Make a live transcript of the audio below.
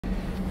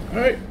All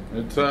right,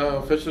 it's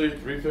officially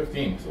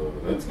 3:15, so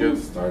let's get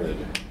started.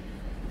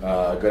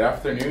 Good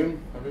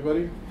afternoon,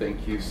 everybody.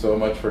 Thank you so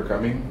much for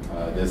coming.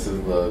 This is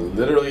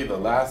literally the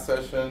last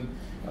session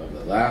of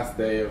the last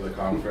day of the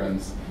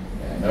conference.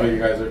 And I know you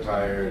guys are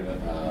tired,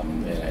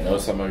 and I know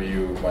some of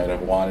you might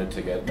have wanted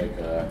to get like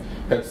a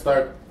head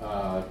start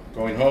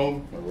going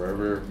home or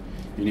wherever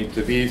you need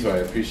to be, so I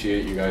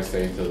appreciate you guys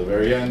staying till the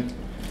very end.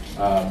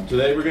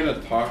 Today we're going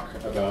to talk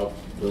about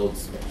build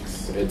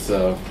specs. It's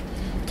a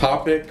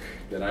topic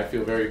that I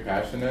feel very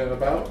passionate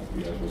about.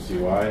 You guys will see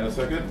why in a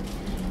second.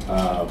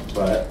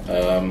 But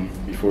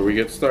before we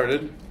get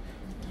started,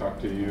 talk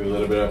to you a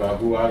little bit about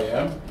who I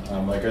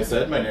am. Like I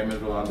said, my name is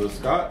Rolando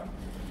Scott.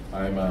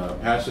 I'm a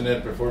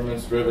passionate,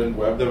 performance-driven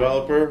web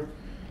developer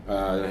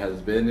that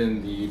has been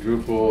in the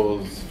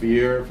Drupal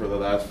sphere for the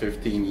last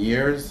 15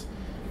 years.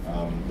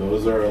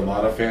 Those are a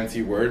lot of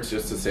fancy words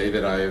just to say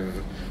that I've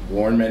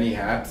worn many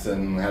hats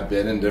and have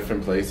been in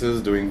different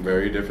places doing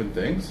very different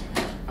things.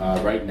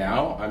 Right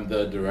now, I'm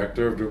the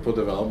director of Drupal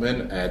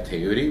development at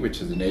Teuri, which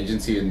is an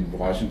agency in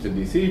Washington,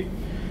 D.C.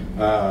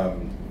 I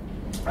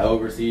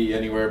oversee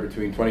anywhere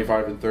between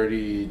 25 and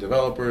 30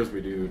 developers.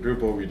 We do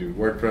Drupal, we do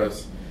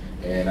WordPress,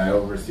 and I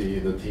oversee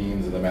the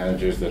teams and the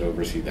managers that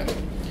oversee them.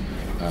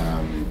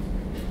 And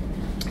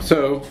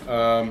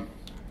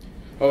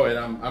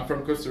I'm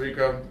from Costa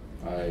Rica.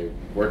 I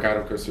work out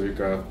of Costa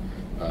Rica.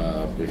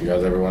 If you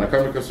guys ever want to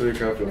come to Costa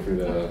Rica, feel free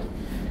to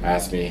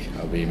ask me.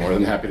 I'll be more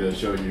than happy to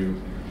show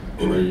you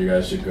where you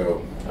guys should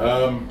go.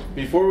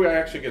 Before we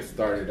actually get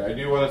started, I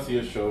do want to see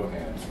a show of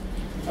hands.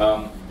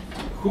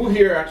 Who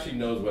here actually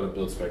knows what a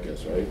build spec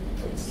is, right?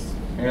 That's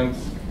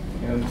hands,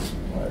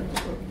 all right,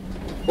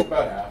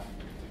 about half.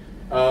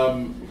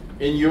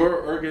 In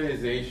your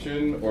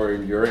organization or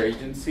in your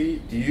agency,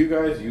 do you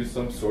guys use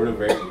some sort of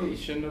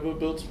variation of a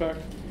build spec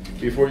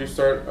before you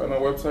start on a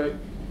website?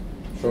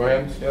 Show of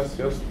hands, yes,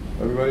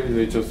 everybody?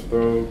 They just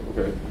throw,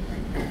 okay.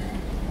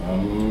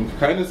 I'm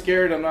kind of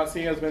scared I'm not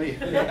seeing as many.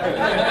 Because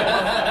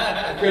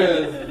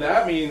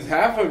that means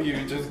half of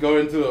you just go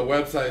into a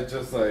website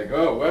just like,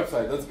 oh,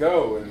 website, let's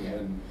go,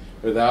 and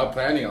without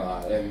planning a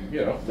lot. And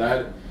you know,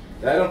 that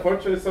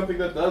unfortunately is something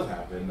that does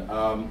happen.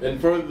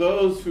 And for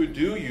those who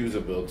do use a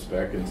build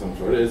spec in some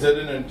sort, is it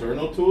an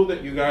internal tool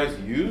that you guys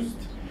used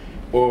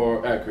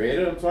or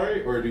created, I'm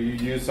sorry, or do you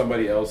use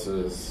somebody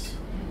else's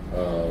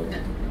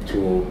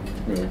tool?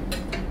 You know,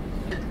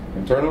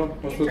 internal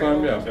most of the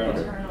time? Yeah.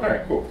 Okay. All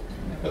right, cool.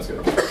 That's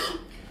good.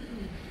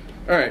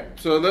 All right,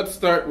 so let's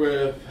start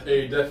with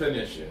a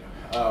definition.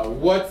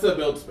 What's a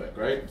build spec,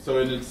 right? So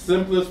in its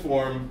simplest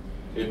form,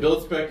 a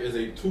build spec is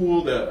a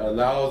tool that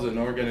allows an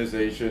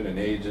organization, an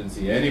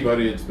agency,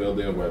 anybody that's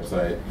building a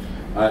website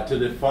to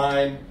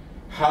define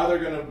how they're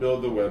going to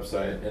build the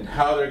website and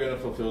how they're going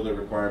to fulfill the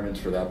requirements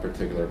for that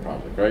particular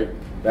project, right?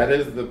 That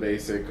is the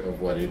basic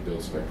of what a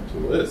build spec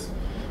tool is.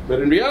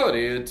 But in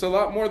reality, it's a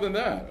lot more than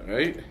that,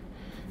 right?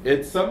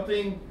 It's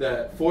something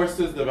that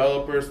forces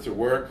developers to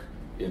work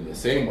in the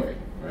same way,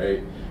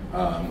 right?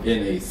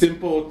 In a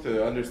simple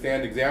to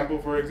understand example,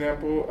 for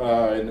example,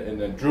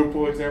 in a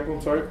Drupal example,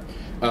 I'm sorry.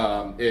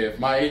 If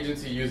my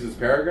agency uses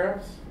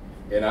paragraphs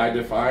and I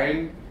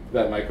define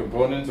that my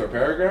components are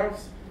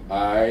paragraphs,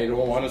 I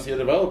don't want to see a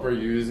developer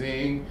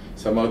using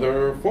some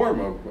other form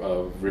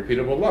of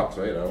repeatable blocks,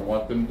 right? I don't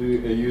want them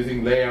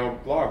using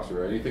layout blocks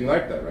or anything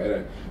like that,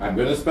 right? I'm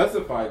going to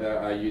specify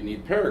that you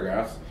need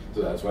paragraphs,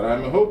 so that's what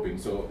I'm hoping.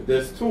 So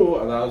this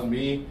tool allows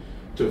me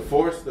to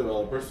force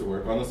developers to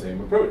work on the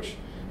same approach.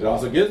 It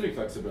also gives me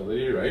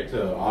flexibility, right, to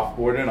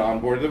offboard and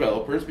onboard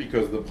developers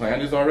because the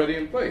plan is already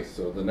in place.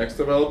 So the next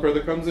developer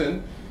that comes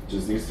in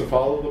just needs to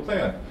follow the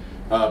plan.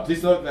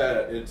 Please note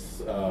that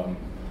it's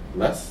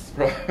less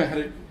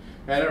problematic.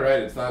 Right,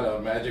 it's not a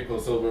magical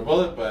silver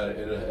bullet, but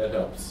it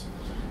helps.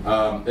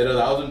 It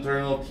allows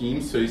internal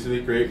teams to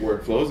easily create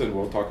workflows, and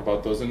we'll talk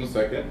about those in a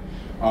second,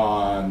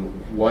 on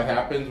what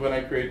happens when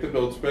I create the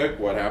build spec,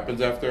 what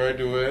happens after I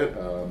do it,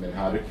 and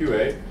how to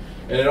QA.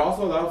 And it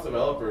also allows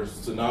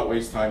developers to not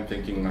waste time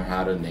thinking on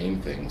how to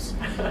name things.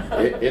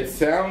 It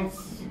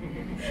sounds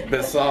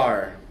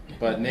bizarre,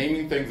 but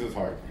naming things is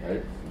hard,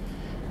 right?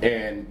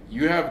 And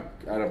you have,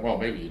 well,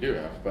 maybe you do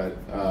have, but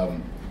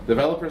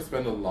developers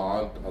spend a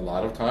lot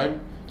of time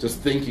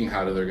just thinking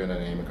how they're going to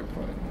name a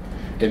component.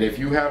 And if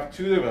you have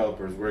two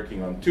developers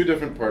working on two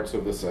different parts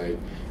of the site,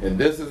 and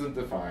this isn't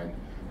defined,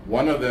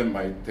 one of them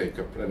might take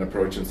an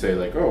approach and say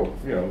like, oh,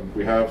 you know,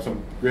 we have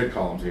some grid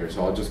columns here,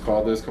 so I'll just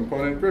call this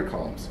component grid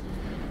columns.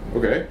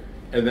 Okay.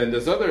 And then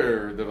this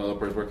other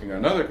developer is working on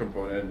another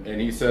component,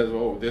 and he says,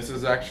 oh, this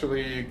is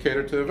actually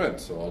catered to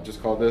events, so I'll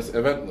just call this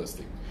event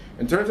listing.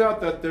 And turns out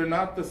that they're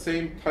not the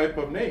same type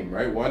of name,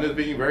 right? One is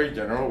being very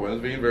general, one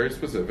is being very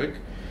specific.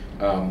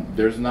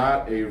 There's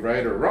not a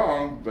right or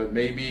wrong, but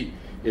maybe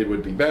it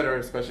would be better,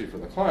 especially for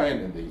the client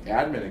and the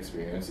admin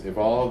experience, if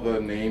all of the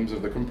names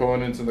of the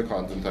components and the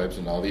content types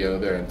and all the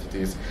other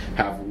entities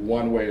have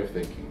one way of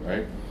thinking,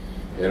 right?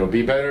 It'll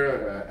be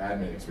better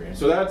admin experience.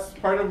 So that's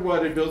part of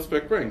what a build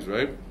spec brings,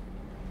 right?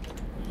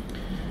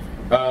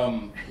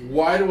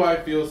 Why do I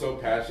feel so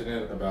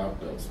passionate about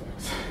build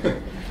specs?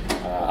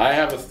 I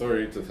have a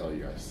story to tell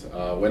you guys.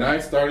 When I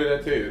started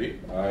at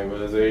Toyota, I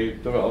was a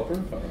developer,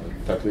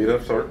 tech lead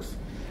of sorts,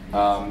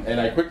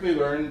 and I quickly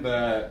learned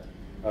that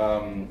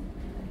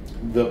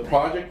the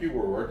project you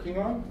were working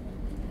on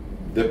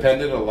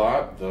depended a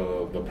lot,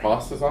 the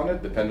process on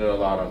it depended a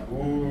lot on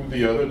who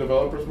the other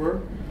developers were,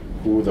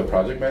 who the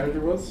project manager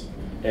was,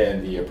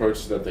 and the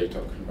approach that they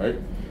took, right?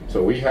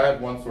 So we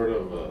had one sort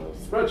of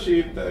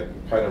spreadsheet that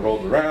kind of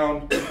rolled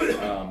around.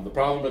 The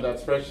problem with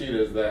that spreadsheet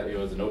is that it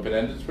was an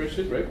open-ended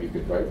spreadsheet, right? You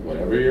could write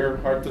whatever your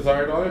heart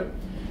desired on it.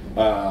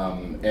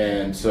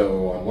 And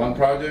so on one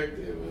project,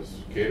 it was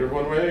catered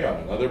one way. On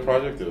another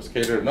project, it was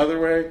catered another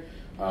way.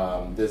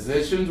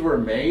 Decisions were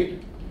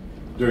made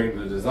during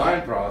the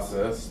design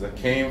process that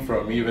came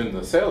from even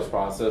the sales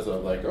process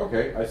of like,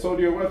 okay, I sold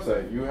you a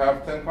website. You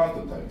have 10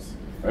 content types,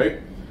 right?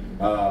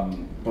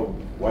 But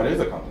what is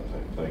a content type?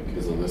 Like,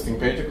 is a listing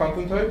page a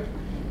content type?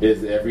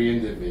 Is every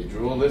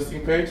individual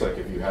listing page, like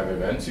if you have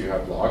events, you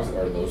have blogs,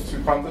 are those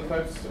two content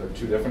types or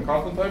two different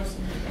content types?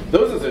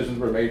 Those decisions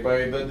were made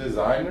by the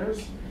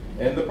designers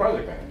and the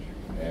project manager.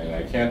 And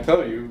I can't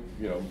tell you,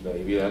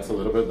 maybe that's a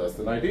little bit less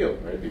than ideal,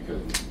 right?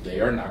 Because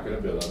they are not going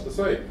to build out the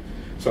site.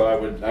 So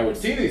I would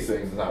see these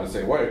things and I would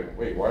say,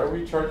 wait, why are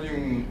we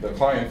charging the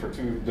client for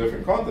two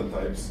different content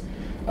types?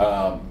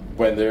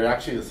 When they're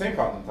actually the same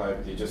content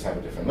type, you just have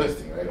a different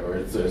listing, right? Or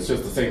it's just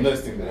the same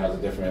listing that has a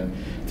different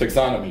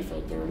taxonomy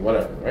filter or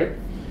whatever, right?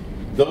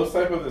 Those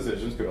type of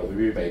decisions could only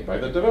be made by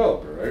the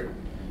developer, right?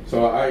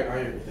 So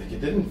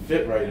it didn't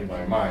fit right in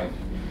my mind.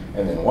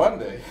 And then one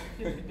day,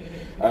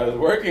 I was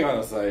working on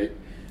a site,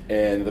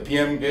 and the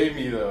PM gave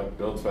me the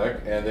build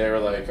spec, and they were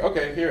like,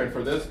 okay, here, and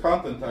for this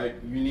content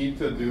type, you need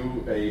to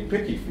do a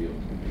picky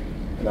field.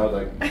 And I was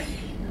like,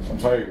 I'm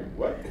sorry,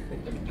 what?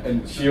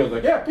 And she was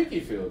like, yeah, picky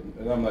field.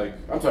 And I'm like,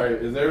 I'm sorry,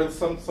 is there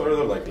some sort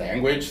of like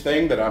language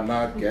thing that I'm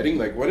not getting?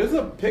 Like, what is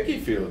a picky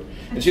field?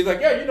 And she's like,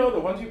 yeah, the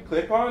ones you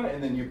click on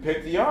and then you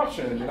pick the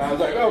option. And I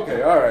was like,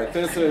 okay, all right,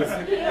 this is,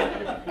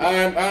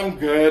 I'm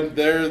good.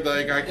 There's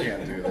like, I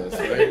can't do this,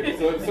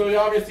 right? So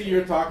obviously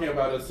you're talking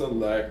about a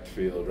select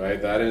field,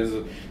 right? That is,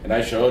 and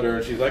I showed her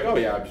and she's like, oh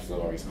yeah, I've just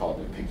always called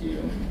it picky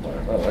and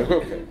whatever. I'm like,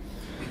 okay.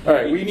 All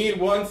right, we need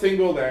one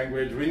single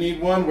language. We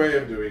need one way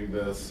of doing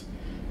this.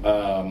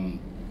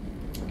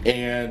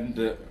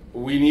 And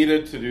we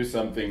needed to do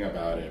something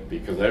about it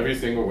because every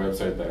single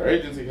website that our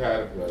agency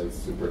had was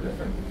super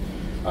different.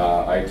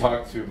 I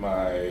talked to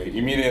my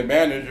immediate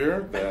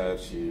manager, that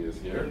she is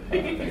here,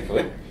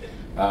 thankfully.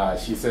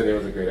 She said it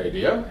was a great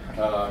idea.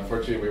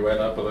 Unfortunately, we went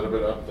up a little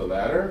bit up the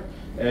ladder,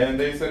 and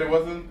they said it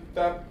wasn't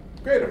that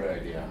great of an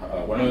idea.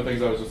 One of the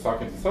things I was just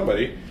talking to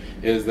somebody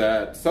is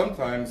that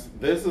sometimes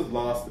this is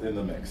lost in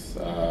the mix.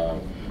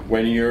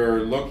 When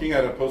you're looking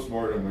at a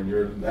postmortem, when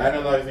you're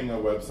analyzing a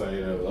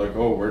website, like,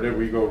 oh, where did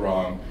we go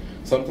wrong?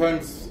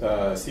 Sometimes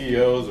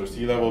CEOs or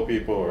C-level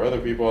people or other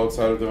people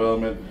outside of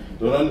development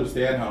don't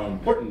understand how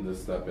important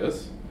this step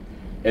is.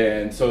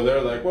 And so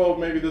they're like, well,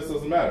 maybe this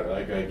doesn't matter.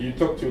 Like you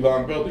took too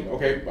long building.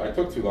 Okay, I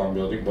took too long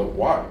building, but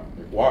why?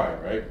 Why,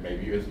 right?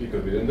 Maybe it's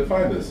because we didn't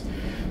define this.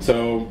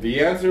 So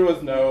the answer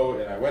was no,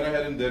 and I went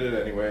ahead and did it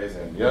anyways,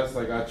 and yes,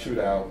 I got chewed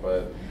out,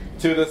 but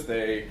to this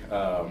day,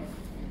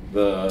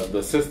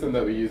 the system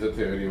that we use at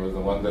Toyota was the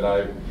one that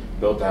I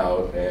built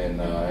out,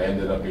 and I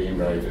ended up being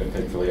right, and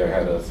thankfully I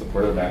had a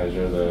supportive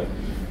manager that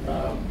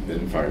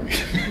didn't fire me.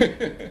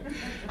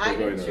 I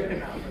didn't shoot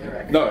him out for the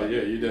record. No,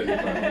 yeah, you didn't.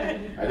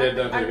 I did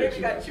definitely I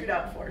maybe got chewed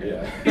out for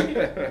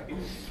it.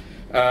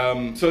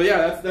 Yeah. So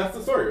yeah, that's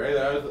the story, right?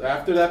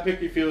 After that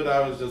picky field,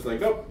 I was just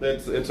like, nope,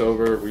 it's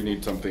over. We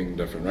need something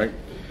different, right?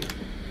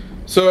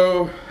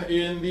 So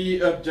in the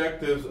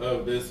objectives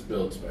of this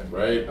build spec,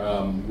 right?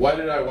 What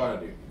did I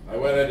want to do? I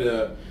wanted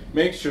to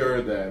make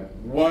sure that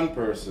one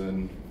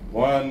person,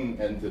 one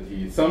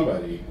entity,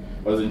 somebody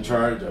was in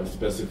charge of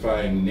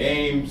specifying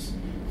names,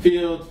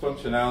 fields,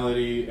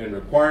 functionality, and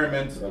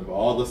requirements of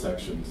all the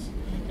sections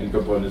and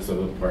components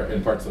of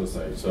and parts of the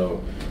site.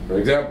 So, for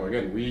example,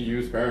 again, we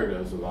use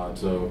paragraphs a lot.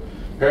 So,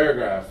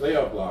 paragraphs,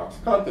 layout blocks,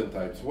 content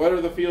types. What are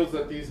the fields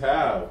that these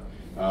have?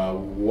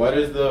 What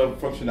is the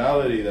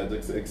functionality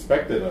that's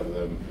expected of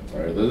them?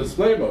 What are the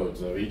display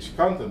modes of each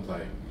content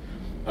type?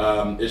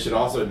 It should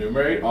also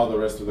enumerate all the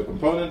rest of the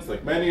components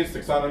like menus,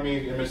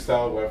 taxonomy, image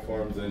style, web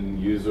forms,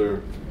 and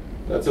user.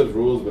 That says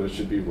rules, but it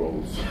should be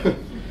roles.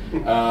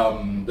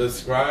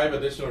 Describe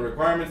additional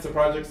requirements the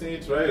project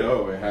needs, right?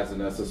 Oh, it has an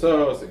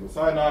SSO, a single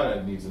sign-on,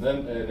 it needs an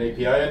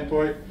API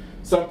endpoint,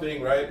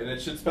 something, right? And it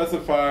should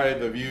specify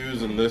the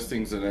views and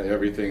listings and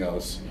everything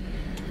else.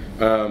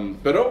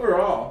 But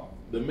overall,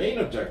 the main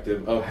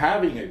objective of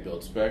having a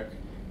build spec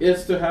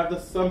is to have the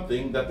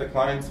something that the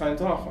client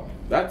signs off on.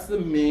 That's the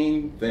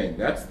main thing.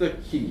 That's the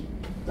key.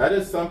 That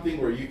is something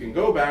where you can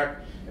go back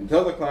and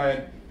tell the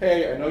client,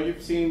 hey, I know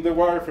you've seen the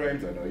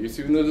wireframes, I know you've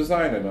seen the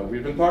design, I know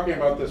we've been talking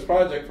about this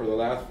project for the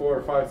last 4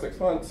 or 5, 6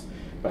 months,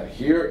 but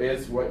here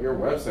is what your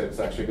website is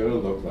actually going to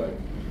look like.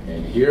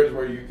 And here's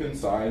where you can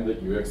sign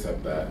that you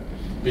accept that.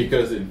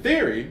 Because in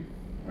theory,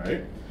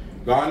 right,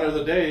 gone are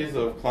the days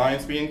of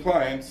clients being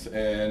clients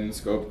and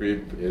scope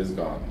creep is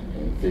gone,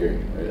 in theory.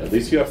 Right? At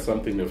least you have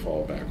something to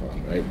fall back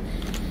on, right?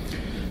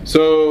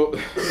 So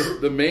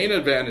the main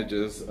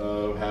advantages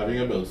of having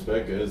a build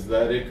spec is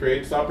that it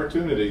creates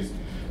opportunities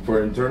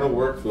for internal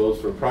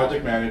workflows for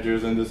project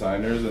managers and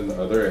designers in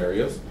other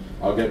areas.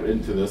 I'll get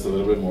into this a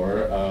little bit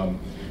more.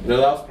 It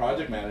allows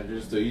project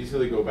managers to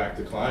easily go back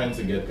to clients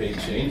and get paid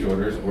change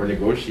orders or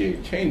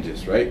negotiate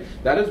changes, right?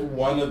 That is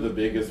one of the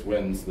biggest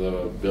wins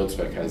the build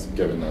spec has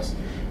given us.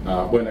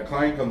 When a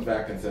client comes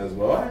back and says,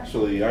 well,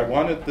 actually, I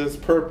wanted this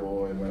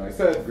purple, and when I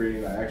said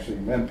green, I actually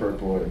meant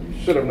purple, and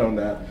you should have known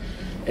that.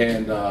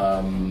 And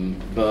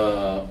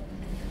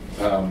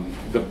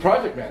the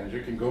project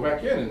manager can go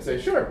back in and say,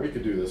 sure, we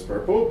could do this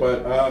purple,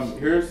 but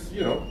here's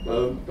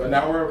an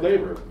hour of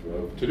labor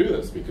to do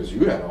this because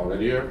you had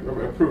already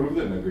approved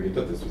and agreed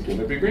that this was going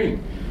to be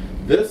green.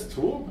 This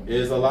tool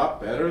is a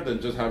lot better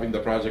than just having the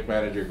project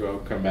manager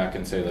come back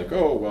and say like,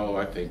 oh, well,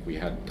 I think we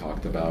had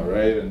talked about,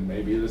 right, and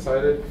maybe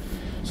decided.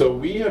 So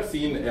we have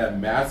seen a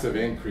massive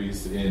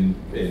increase in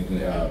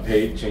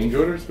paid change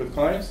orders with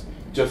clients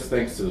just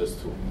thanks to this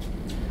tool.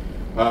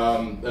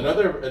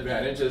 Another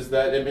advantage is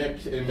that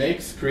it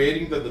makes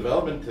creating the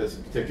development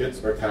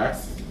tickets or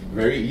tasks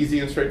very easy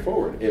and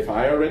straightforward. If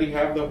I already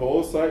have the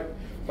whole site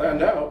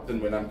planned out,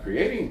 then when I'm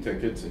creating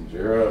tickets in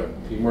Jira,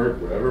 and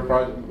Teamwork, whatever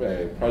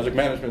project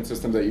management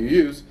system that you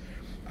use,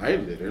 I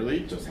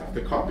literally just have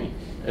to copy.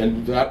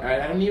 And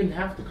I don't even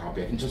have to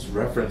copy. I can just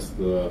reference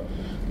the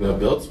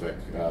build spec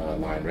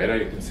line, right? I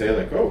can say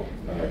like, oh,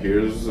 I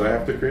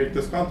have to create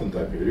this content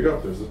type. Here you go.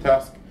 There's a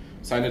task.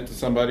 Assign it to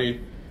somebody.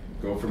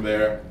 Go from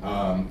there.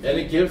 And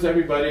it gives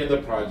everybody in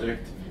the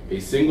project a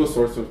single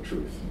source of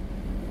truth.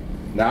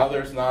 Now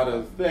there's not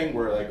a thing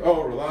where like,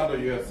 oh, Rolando,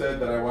 you have said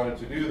that I wanted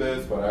to do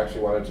this, but I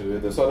actually wanted to do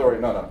this other way.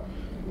 No.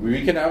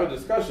 We can have a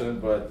discussion,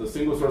 but the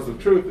single source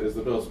of truth is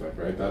the build spec,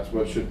 right? That's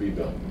what should be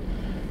built.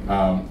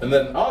 And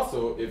then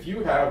also, if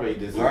you have a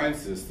design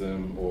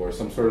system or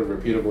some sort of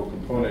repeatable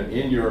component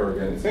in your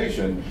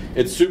organization,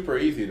 it's super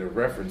easy to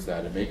reference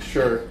that and make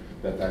sure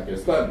that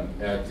gets done.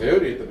 At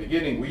Coyote, at the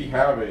beginning, we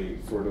have a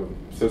sort of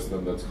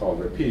system that's called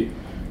Repeat,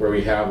 where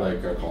we have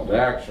like a call to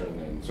action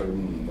and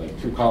certain like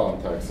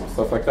 2-column text and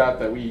stuff like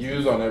that we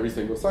use on every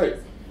single site.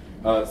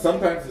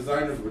 Sometimes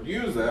designers would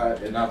use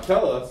that and not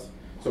tell us,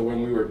 so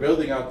when we were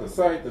building out the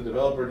site, the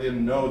developer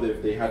didn't know that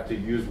if they had to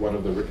use one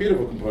of the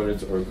repeatable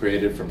components or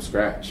create it from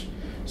scratch.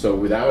 So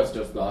that was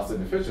just loss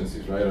and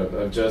efficiencies, right,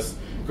 of just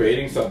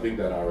creating something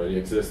that already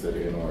existed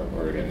in our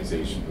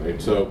organization,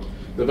 right? So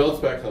the build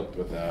spec helped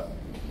with that.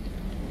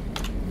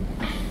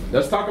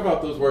 Let's talk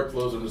about those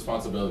workflows and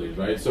responsibilities,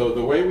 right? So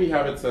the way we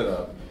have it set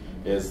up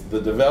is the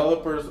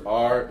developers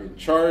are in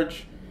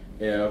charge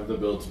of the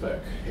build spec.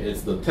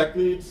 It's the tech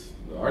leads,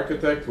 the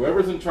architect,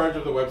 whoever's in charge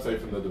of the website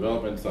from the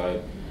development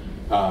side,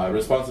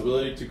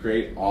 responsibility to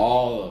create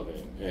all of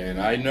it.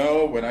 And I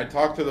know when I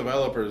talk to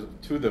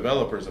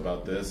developers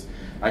about this,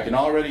 I can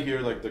already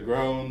hear like the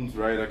groans,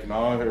 right? I can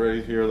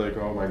already hear like,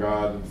 oh my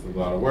God, it's a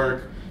lot of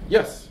work.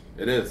 Yes,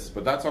 it is,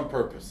 but that's on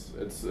purpose.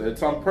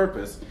 It's on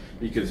purpose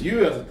because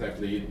you as a tech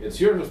lead, it's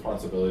your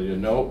responsibility to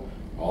know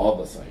all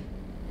the site.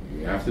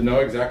 You have to know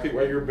exactly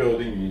what you're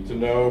building. You need to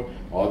know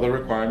all the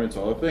requirements,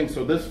 all the things.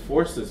 So this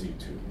forces you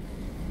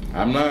to.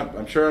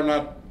 I'm sure I'm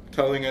not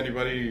telling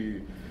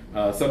anybody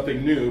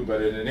something new,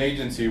 but in an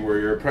agency where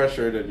you're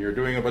pressured and you're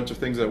doing a bunch of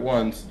things at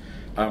once,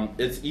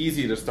 it's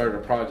easy to start a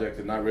project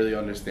and not really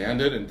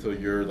understand it until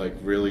you're like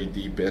really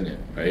deep in it,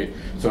 right?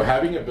 So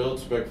having a build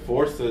spec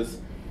forces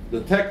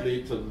the tech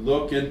lead to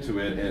look into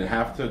it and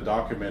have to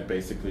document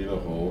basically the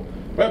whole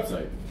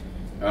website.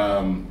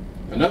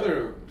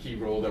 Another key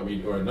role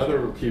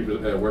another key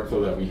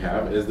workflow that we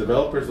have is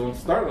developers don't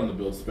start on the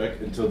build spec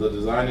until the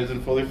design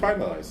isn't fully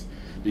finalized,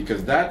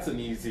 because that's an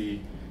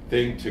easy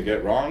thing to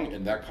get wrong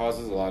and that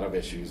causes a lot of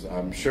issues.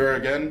 I'm sure,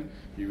 again,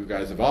 you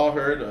guys have all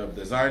heard of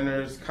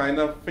designers kind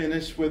of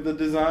finish with the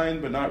design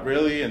but not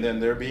really, and then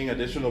there being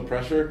additional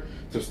pressure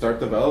to start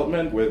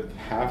development with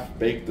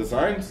half-baked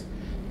designs.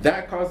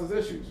 That causes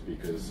issues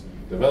because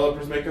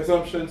developers make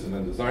assumptions and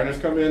then designers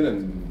come in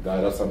and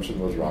that assumption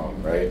was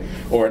wrong, right?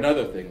 Or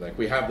another thing, like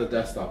we have the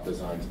desktop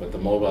designs, but the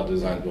mobile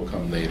designs will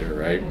come later,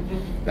 right?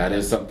 Mm-hmm. That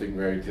is something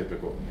very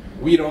typical.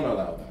 We don't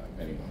allow that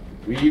anymore.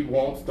 We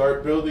won't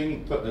start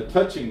building,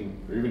 touching,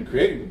 or even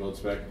creating the build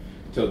spec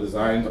until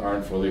designs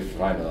aren't fully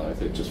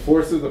finalized. It just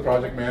forces the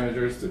project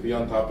managers to be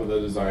on top of the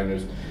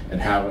designers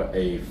and have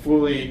a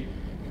fully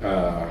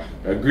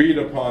agreed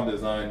upon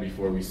design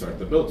before we start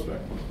the build spec.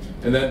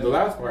 And then the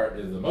last part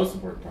is the most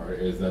important part,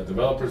 is that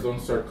developers don't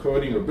start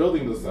coding or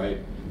building the site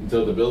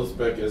until the build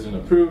spec isn't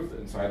approved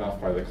and signed off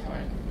by the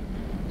client.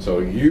 So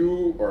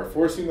you are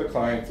forcing the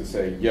client to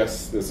say,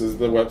 yes, this is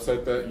the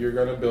website that you're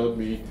going to build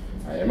me.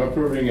 I am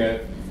approving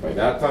it. By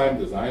that time,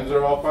 designs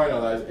are all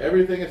finalized.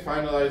 Everything is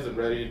finalized and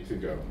ready to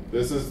go.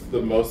 This is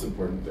the most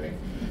important thing,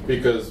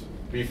 because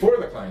before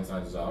the client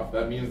signs off,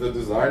 that means the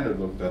designer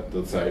looked at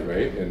the site,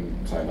 right,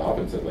 and signed off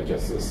and said, like,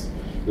 yes,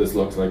 this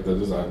looks like the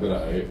design that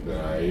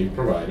I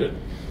provided.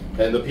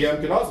 And the PM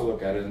can also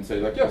look at it and say,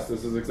 like, yes,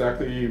 this is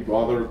exactly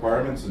all the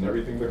requirements and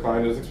everything the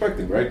client is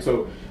expecting, right?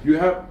 So you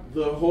have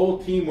the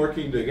whole team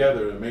working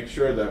together to make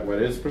sure that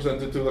what is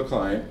presented to the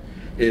client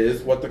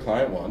is what the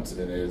client wants,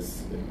 and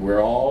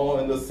we're all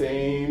in the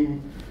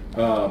same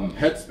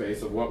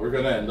headspace of what we're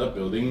going to end up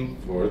building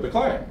for the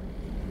client.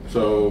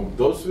 So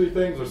those three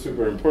things are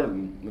super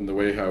important in the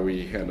way how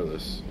we handle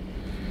this.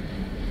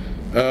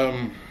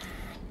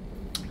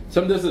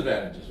 Some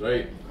disadvantages,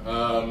 right?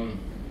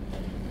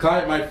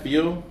 Client might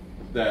feel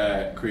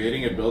that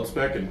creating a build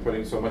spec and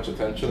putting so much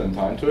attention and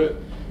time to it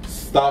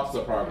stops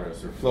the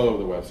progress or flow of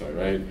the website,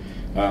 right?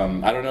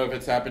 I don't know if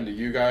it's happened to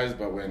you guys,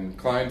 but when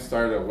clients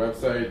start a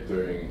website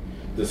during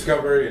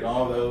discovery and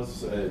all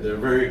those, they're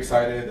very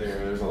excited.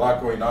 There's a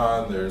lot going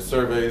on. There's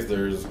surveys,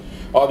 there's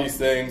all these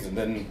things, and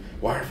then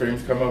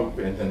wireframes come up,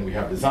 and then we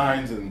have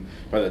designs, and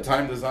by the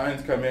time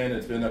designs come in,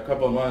 it's been a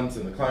couple of months,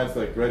 and the client's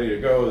like ready to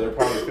go. They're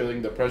probably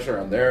feeling the pressure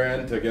on their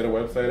end to get a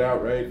website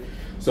out, right?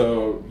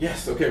 So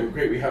yes, okay, well,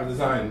 great, we have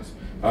designs.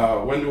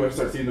 When do I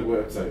start seeing the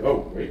website?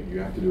 Oh, wait, you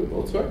have to do a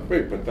build spec?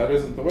 Wait, but that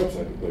isn't the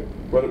website. Like,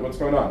 what's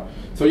going on?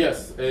 So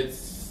yes,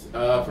 it's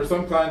for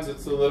some clients,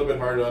 it's a little bit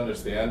hard to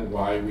understand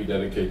why we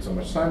dedicate so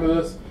much time to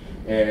this.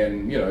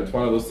 And it's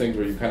one of those things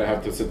where you kind of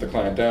have to sit the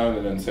client down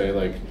and then say,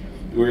 like,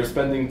 we're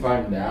spending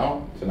time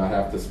now to not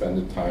have to spend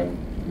the time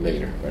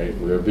later, right?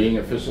 We're being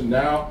efficient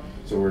now,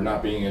 so we're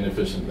not being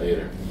inefficient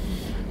later.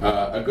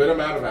 A good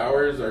amount of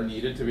hours are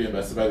needed to be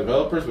invested by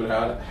developers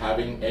without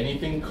having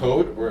anything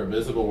code or a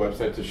visible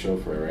website to show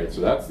for it, right?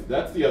 So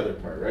that's the other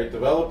part, right?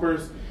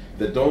 Developers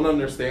that don't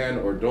understand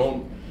or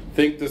don't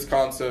think this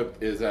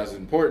concept is as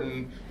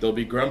important, they'll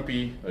be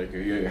grumpy. Like,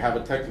 you have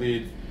a tech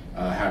lead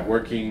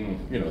working,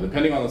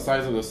 depending on the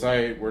size of the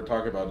site, we're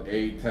talking about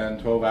 8, 10,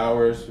 12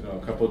 hours, a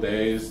couple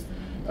days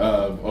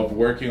of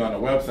working on a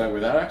website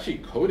without actually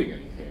coding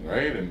anything,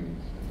 right? And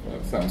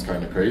that sounds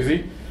kind of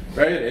crazy.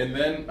 Right, and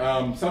then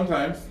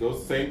sometimes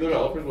those same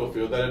developers will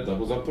feel that it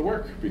doubles up the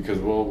work, because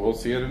we'll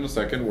see it in a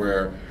second,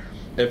 where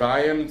if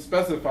I am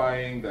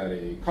specifying that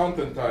a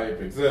content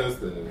type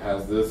exists and it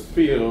has this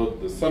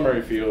field, this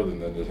summary field,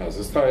 and then it has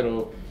this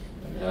title,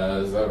 and it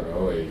has, I don't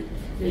know,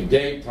 a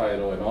date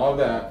title and all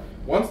that,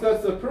 once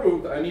that's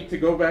approved, I need to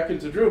go back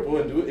into Drupal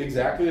and do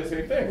exactly the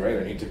same thing, right?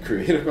 I need to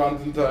create a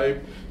content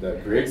type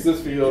that creates this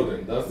field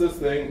and does this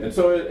thing. And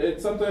so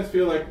it sometimes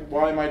feels like,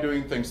 why am I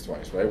doing things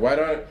twice, right? Why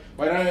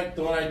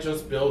don't I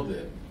just build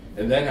it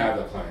and then have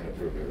the client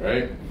approve it,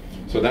 right?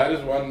 So that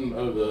is one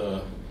of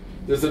the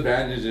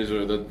disadvantages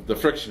or the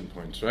friction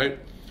points, right?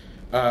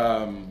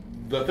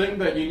 The thing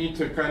that you need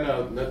to kind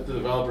of let the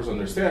developers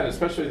understand,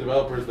 especially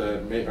developers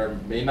that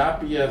may not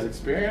be as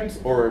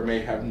experienced or may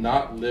have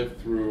not lived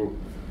through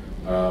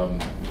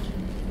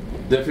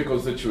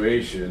difficult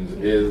situations,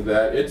 is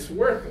that it's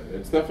worth it.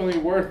 It's definitely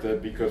worth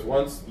it, because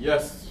once,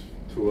 yes,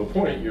 to a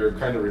point, you're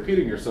kind of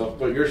repeating yourself,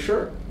 but you're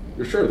sure.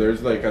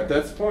 There's like, at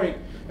this point,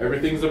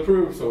 everything's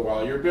approved, so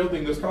while you're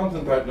building this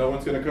content type, no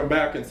one's going to come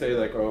back and say,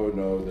 like, oh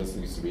no, this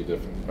needs to be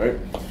different, right?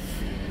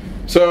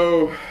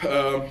 So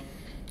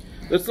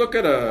let's look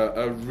at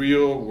a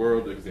real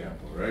world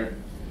example, right?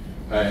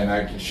 And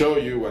I can show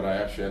you what I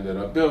actually ended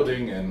up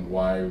building and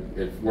why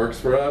it works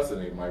for us,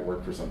 and it might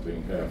work for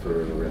something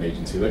for an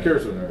agency like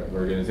yours or an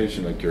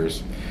organization like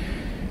yours.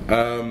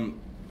 Let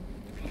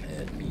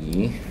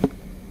me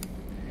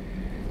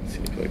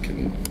see if I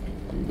can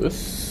do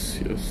this.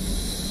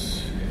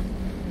 Yes.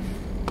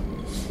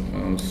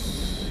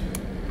 Mouse.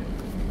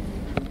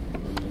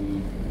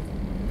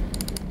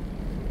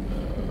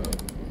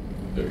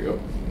 There you go.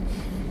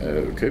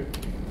 Okay.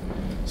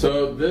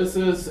 So this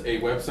is a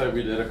website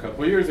we did a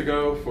couple years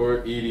ago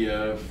for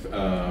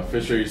EDF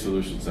Fishery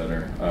Solutions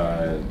Center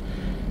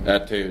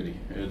at Teodi.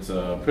 It's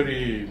a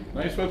pretty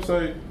nice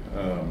website.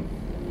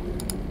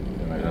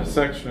 It has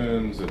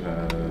sections. It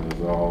has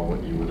all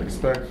what you would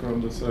expect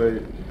from the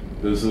site.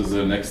 This is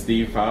an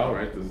XD file,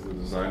 right? This is a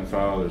design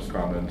file. There's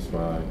comments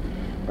by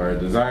our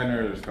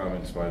designer. There's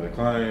comments by the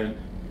client.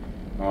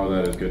 All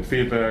that is good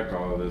feedback.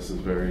 All of this is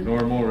very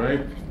normal,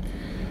 right?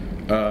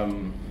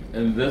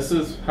 And this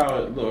is how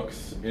it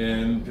looks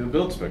in the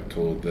build spec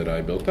tool that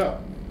I built out.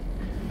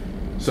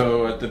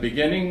 So at the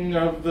beginning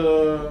of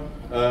the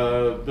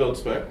build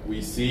spec,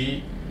 we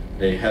see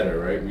a header,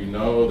 right? We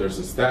know there's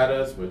a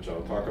status, which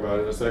I'll talk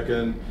about in a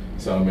second,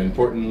 some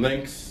important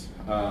links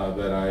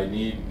that I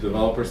need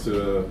developers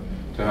to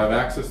have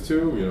access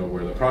to,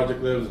 where the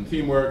project lives and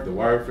teamwork, the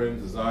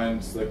wireframes,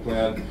 design, slick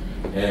plan,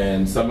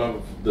 and some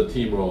of the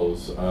team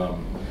roles.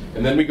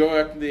 And then we go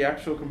after the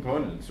actual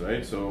components,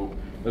 right? So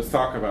let's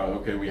talk about,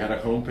 okay, we had a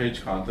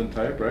homepage content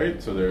type,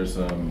 right? So there's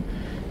some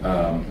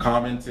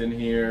comments in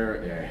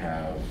here. I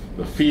have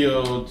the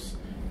fields.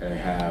 I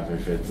have,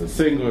 if it's a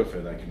single, if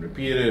I can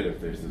repeat it,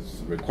 if there's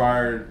this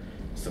required,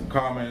 some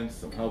comments,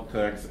 some help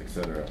text,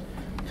 etc.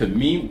 To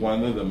me,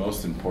 one of the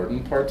most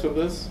important parts of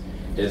this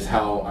is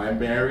how I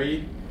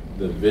marry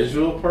the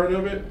visual part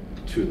of it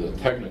to the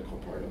technical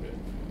part of it,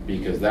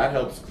 because that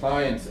helps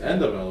clients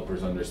and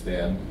developers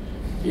understand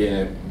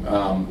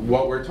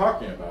what we're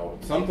talking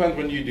about. Sometimes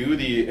when you do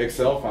the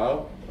Excel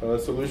file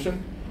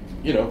solution,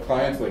 you know,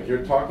 clients, like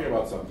you're talking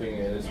about something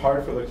and it's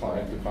hard for the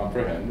client to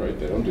comprehend, right?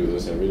 They don't do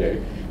this every day,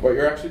 what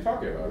you're actually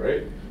talking about,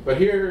 right? But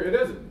here it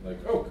isn't. Like,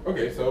 oh,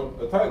 okay, so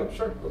a title,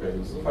 sure, okay,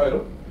 this is a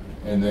title.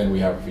 And then we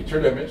have a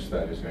featured image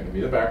that is going to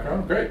be the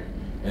background, great.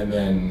 And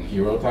then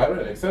hero title,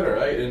 and etc.,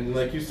 right? And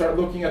like you start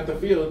looking at the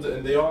fields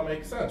and they all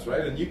make sense,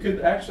 right? And you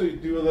could actually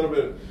do a little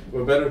bit of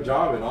a better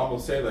job and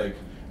almost say like,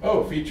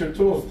 oh, featured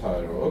tools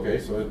title, okay,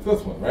 so it's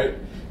this one, right?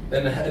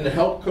 And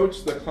help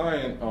coach the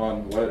client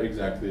on what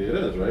exactly it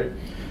is, right?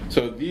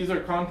 So these are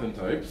content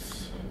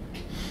types.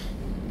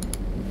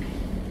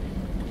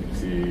 You can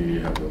see you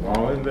have them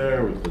all in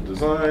there with the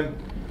design.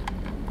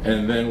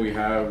 And then we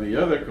have the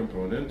other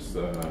components,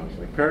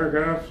 like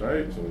paragraphs,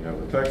 right? So we have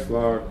the text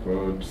log,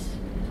 quotes,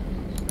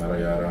 yada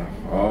yada,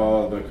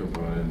 all the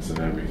components and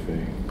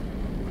everything.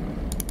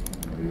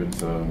 Even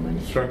some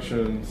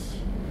instructions,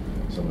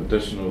 some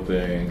additional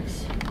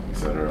things,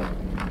 etc.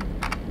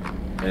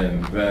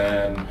 And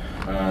then,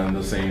 in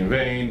the same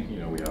vein, you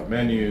know, we have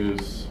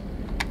menus,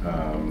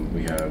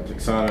 we have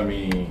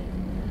taxonomy,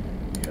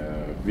 we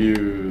have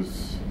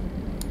views,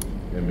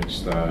 image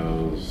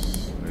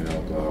styles,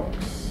 layout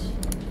blocks,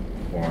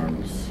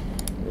 forms,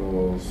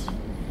 rules,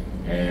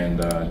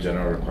 and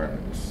general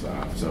requirements.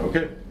 So,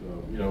 okay,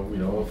 you know, we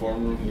know a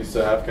form needs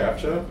to have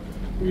CAPTCHA.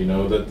 We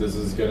know that this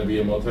is going to be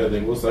a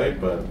multilingual site,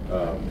 but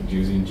it's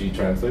using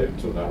G-Translate,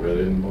 so not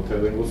really a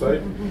multilingual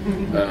site.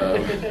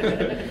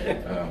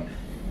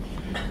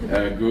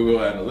 Google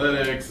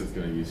Analytics is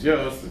going to use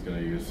Yoast, it's going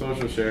to use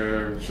social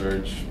share,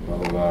 search, blah,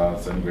 blah, blah,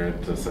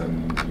 SendGrid to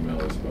send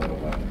emails, blah, blah,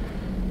 blah.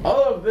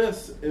 All of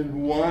this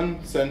in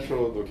one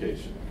central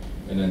location.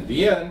 And in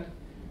the end,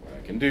 what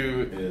I can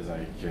do is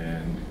I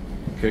can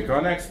click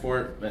on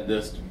export, and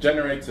this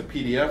generates a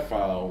PDF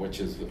file, which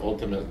is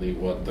ultimately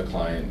what the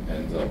client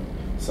ends up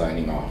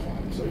signing off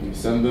on. So you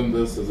send them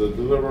this as a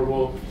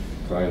deliverable,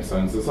 client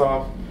signs this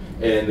off.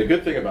 And the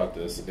good thing about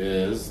this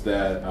is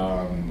that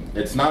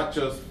it's not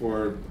just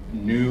for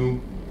new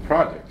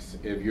projects.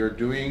 If you're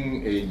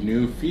doing a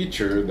new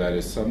feature that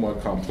is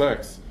somewhat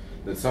complex,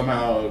 that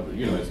somehow,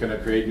 you know, it's going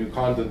to create new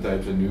content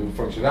types and new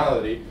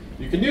functionality,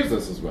 you can use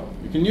this as well.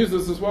 You can use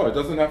this as well. It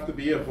doesn't have to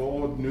be a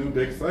whole new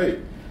big site.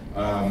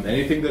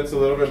 Anything that's a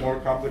little bit more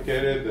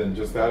complicated than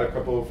just add a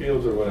couple of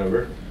fields or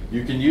whatever,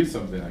 you can use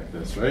something like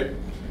this, right?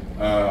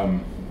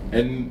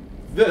 And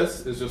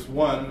this is just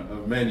one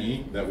of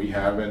many that we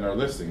have in our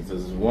listings.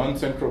 This is one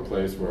central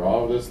place where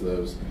all of this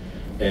lives.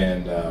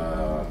 And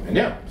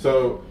yeah,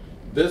 so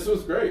this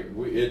was great.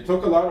 It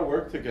took a lot of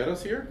work to get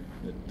us here.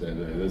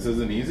 This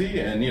isn't easy.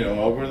 And you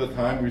know, over the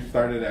time we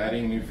started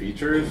adding new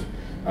features.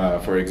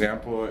 For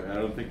example, I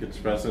don't think it's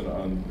present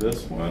on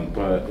this one,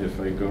 but if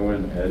I go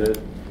and edit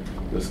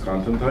this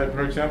content type,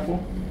 for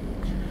example,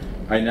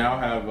 I now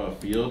have a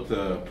field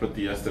to put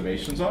the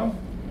estimations on.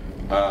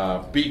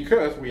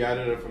 Because we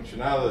added a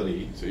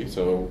functionality, see,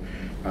 so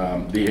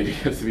the idea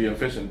is to be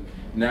efficient.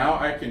 Now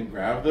I can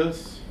grab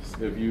this.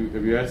 If you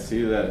guys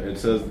see that it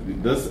says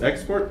this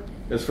export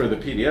is for the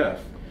PDF,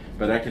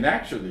 but I can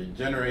actually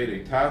generate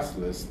a task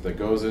list that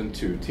goes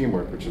into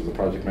Teamwork, which is the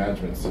project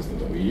management system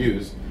that we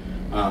use,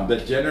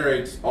 that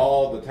generates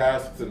all the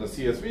tasks in the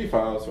CSV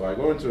file. So I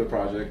go into a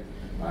project,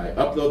 I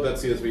upload that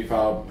CSV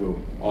file,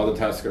 boom, all the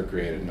tasks are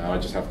created. Now I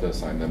just have to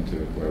assign them to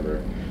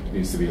whoever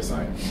needs to be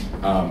assigned.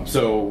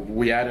 So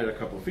we added a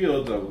couple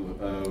fields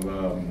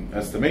of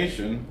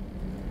estimation,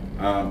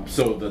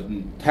 so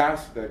the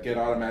tasks that get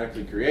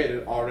automatically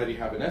created already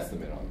have an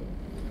estimate on them.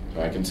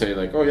 So I can say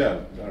like, oh yeah,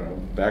 I don't know,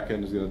 back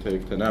end is going to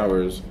take 10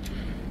 hours,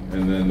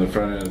 and then the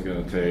front end is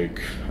going to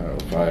take, I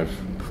don't know, 5,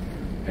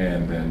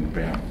 and then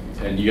bam.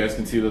 And you guys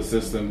can see the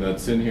system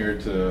that's in here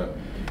to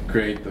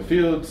create the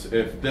fields.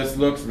 If this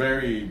looks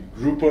very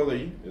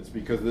Drupal-y, it's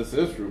because this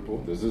is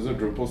Drupal. This is a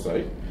Drupal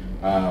site,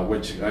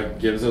 which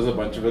gives us a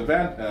bunch of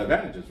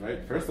advantages, right?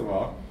 First of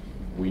all,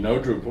 we know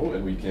Drupal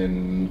and we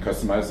can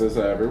customize this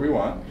however we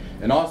want.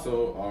 And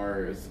also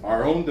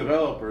our own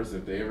developers,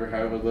 if they ever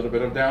have a little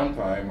bit of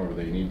downtime or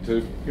they need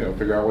to, you know,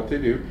 figure out what they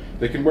do,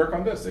 they can work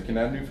on this. They can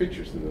add new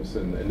features to this.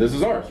 And this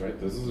is ours, right?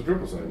 This is a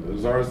Drupal site. This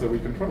is ours that we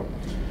control.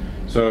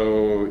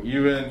 So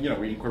even, you know,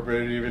 we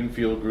incorporated even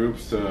field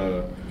groups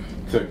to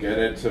get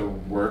it to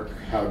work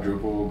how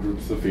Drupal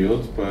groups the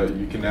fields, but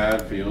you can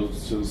add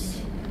fields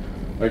just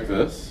like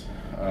this.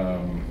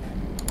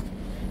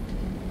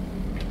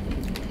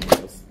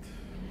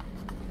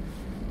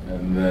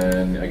 And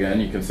then again,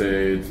 you can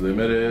say it's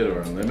limited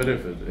or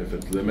unlimited. If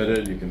it's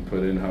limited, you can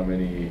put in how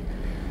many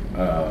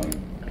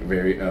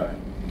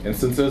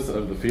instances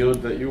of the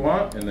field that you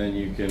want, and then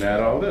you can add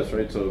all this,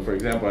 right? So for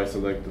example, I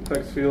select the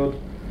text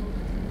field.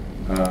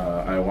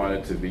 I want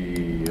it to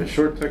be a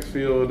short text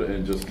field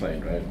and just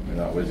plain, right? And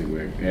not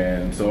WYSIWYG,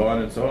 and so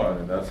on and so on.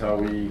 And that's how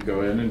we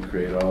go in and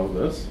create all of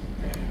this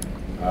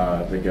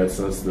that gets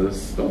us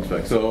this build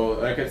spec. So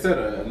like I said,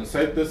 on a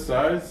site this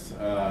size,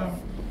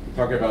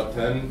 talking about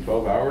 10,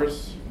 12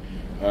 hours,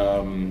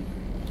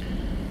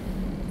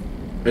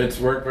 it's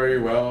worked very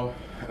well.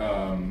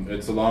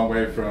 It's a long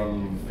way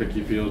from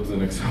picky fields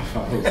and Excel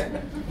files.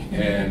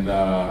 And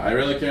I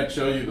really can't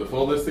show you the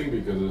full listing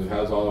because it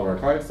has all of our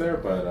clients there,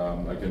 but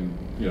I can,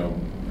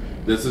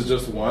 this is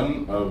just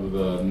one of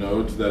the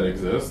nodes that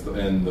exist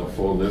and the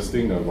full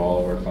listing of all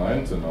of our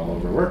clients and all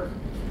of our work.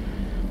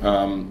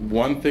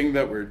 One thing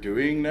that we're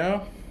doing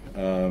now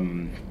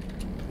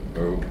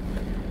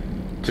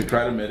to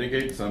try to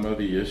mitigate some of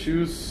the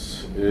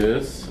issues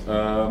is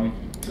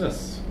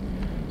this.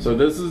 So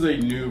this is a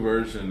new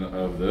version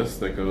of this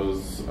that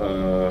goes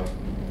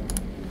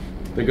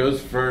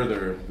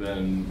further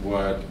than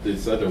what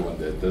this other one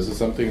did. This is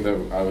something that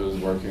I was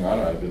working on,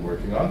 I've been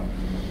working on.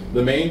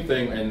 The main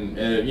thing, and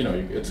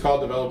it's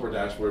called Developer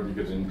Dashboard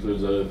because it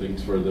includes other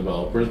things for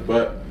developers,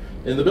 but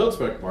in the build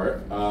spec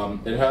part,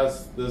 it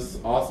has this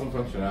awesome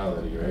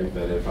functionality, right?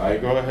 That if I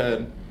go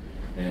ahead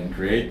and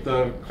create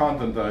the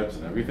content types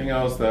and everything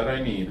else that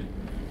I need,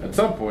 at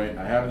some point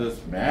I have this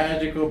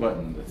magical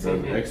button that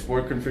says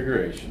Export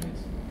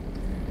Configurations,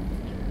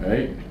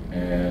 right?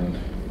 And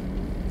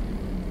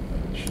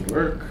it should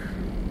work.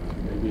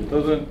 Maybe it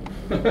doesn't.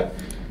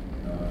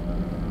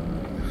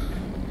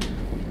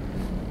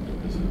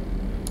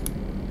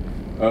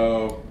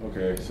 Oh,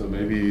 okay, so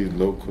maybe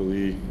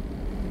locally.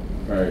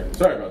 All right,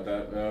 sorry about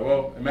that.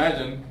 Well,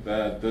 imagine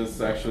that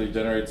this actually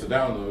generates a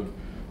download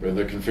with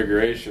a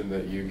configuration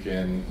that you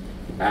can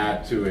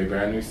add to a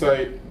brand new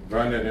site,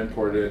 run it,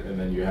 import it, and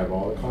then you have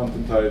all the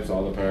content types,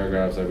 all the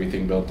paragraphs,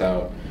 everything built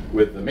out.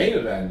 With the main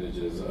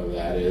advantages of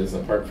that is,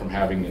 apart from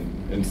having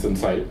an instant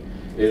site,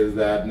 is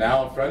that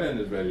now front end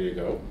is ready to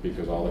go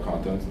because all the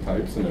content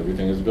types and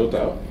everything is built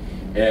out.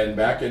 And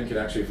backend can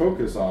actually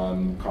focus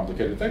on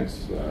complicated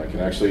things. I can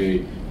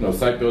actually,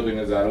 site building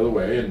is out of the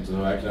way, and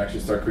so I can actually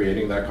start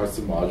creating that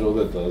custom module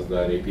that does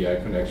that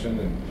API connection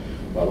and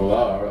blah,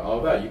 blah, blah, all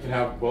of that. You can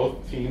have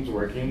both teams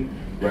working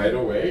right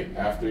away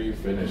after you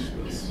finish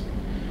this.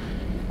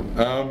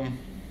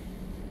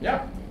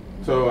 Yeah.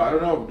 So I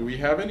don't know, do we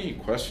have any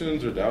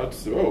questions or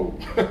doubts? Oh,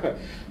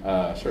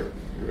 sure.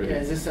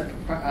 Is this an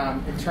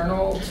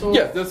internal tool?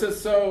 Yes, this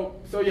is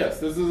yes,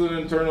 this is an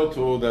internal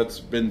tool that's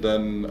been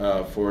done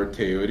for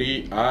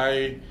Teori.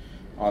 I,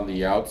 on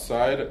the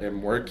outside,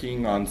 am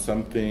working on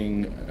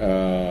something,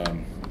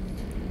 and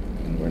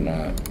we're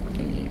not.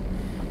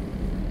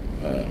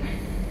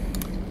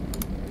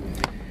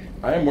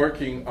 I am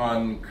working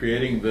on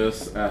creating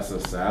this as a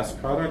SaaS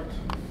product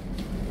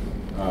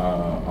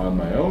on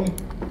my own.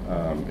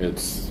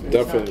 It's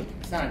definitely.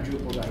 It's not a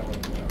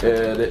Drupal.org.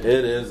 It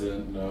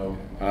isn't, no.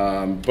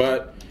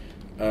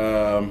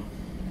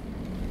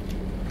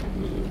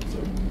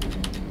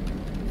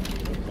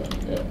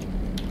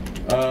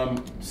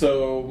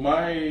 So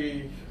my, I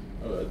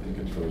think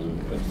it's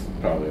frozen. It's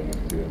probably on my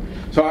computer.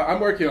 So I'm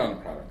working on a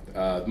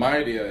product. My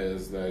idea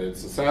is that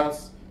it's a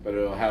SaaS, but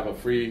it'll have a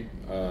free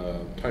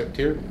type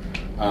tier.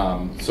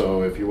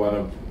 So if you want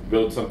to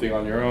build something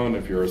on your own,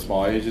 if you're a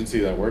small agency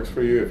that works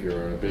for you, if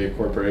you're a big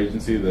corporate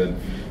agency, then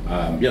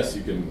yes,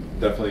 you can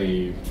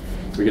definitely,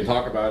 we can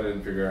talk about it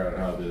and figure out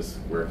how this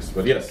works.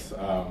 But yes,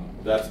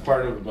 that's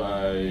part of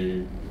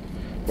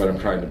what I'm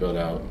trying to build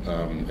out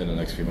in the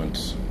next few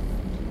months.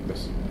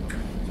 Yes.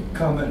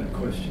 Comment or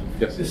question?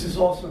 Yes. This is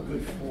also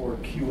good for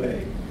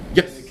QA.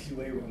 Yes. The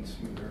QA runs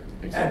smoother.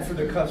 Exactly. And for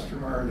the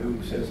customer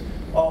who says,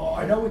 oh,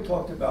 I know we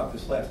talked about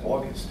this last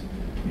August.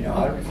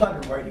 It's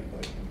not in writing,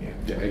 but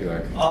yeah,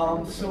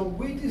 exactly. So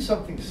we do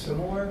something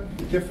similar.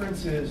 The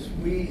difference is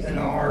we and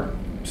our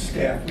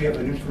staff, we have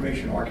an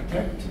information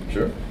architect.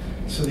 Sure.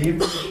 So the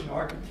information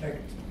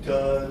architect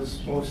does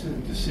most of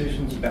the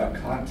decisions about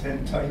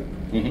content type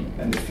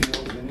and the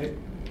fields in it.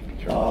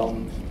 Sure.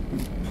 We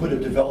put a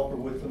developer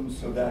with them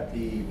so that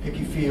the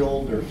picky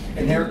field, or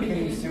in their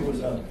case, it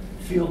was a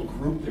field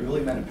group. They really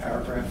meant a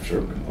paragraph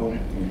or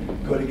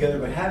component go together.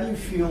 But how do you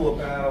feel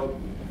about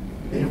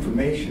the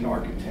information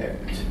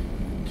architect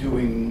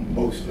doing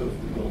most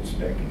of the build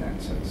spec in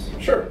that sense?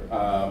 Sure.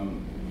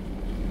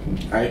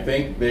 I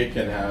think they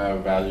can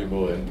have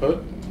valuable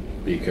input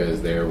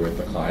because they're with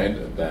the client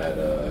at that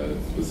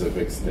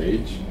specific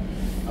stage,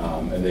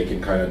 and they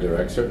can kind of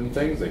direct certain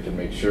things. They can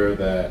make sure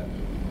that,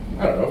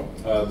 I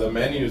don't know, the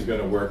menu is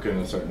going to work in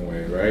a certain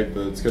way, right?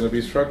 That it's going to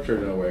be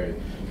structured in a way,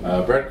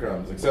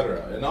 breadcrumbs,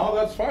 etc. And all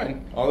that's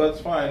fine. All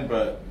that's fine,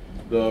 but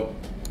the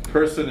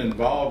person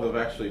involved of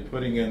actually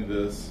putting in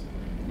this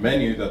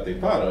menu that they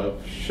thought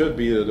of should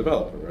be the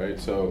developer, right?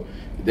 So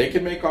they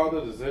can make all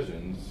the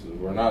decisions.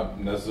 We're not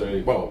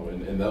necessarily, well,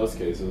 in those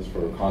cases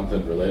for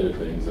content-related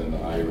things and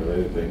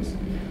AI-related things,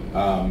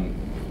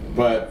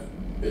 but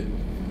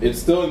it's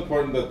still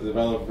important that the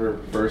developer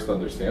first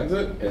understands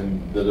it,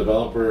 and the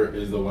developer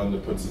is the one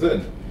that puts it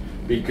in.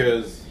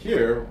 Because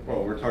here,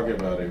 well, we're talking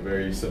about a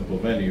very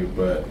simple menu,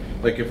 but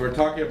like if we're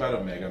talking about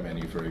a mega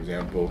menu, for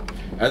example,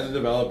 as a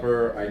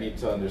developer, I need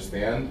to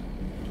understand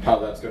how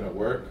that's going to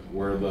work,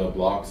 where the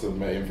blocks of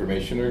my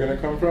information are going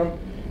to come from,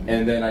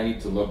 and then I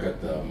need to look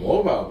at the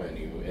mobile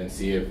menu and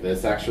see if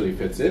this actually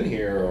fits in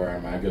here, or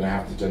am I going to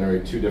have to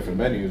generate 2 different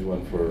menus,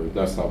 one for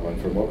desktop, one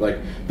for mobile? Like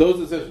those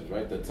decisions,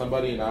 right? That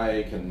somebody and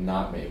I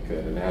cannot make.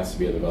 That it has to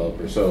be a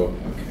developer. So,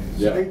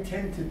 So they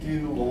tend to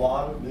do a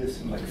lot of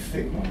this in like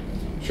Figma.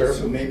 Sure.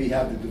 So maybe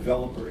have the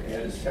developer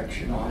add a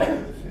section on it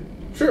with it.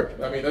 Sure,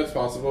 I mean that's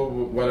possible.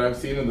 What I've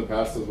seen in the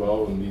past as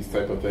well in these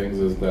type of things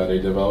is that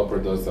a developer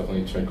does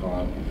definitely check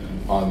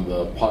on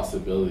the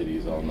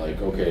possibilities, on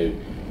like, okay,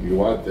 you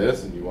want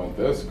this and you want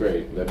this,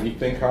 great. Let me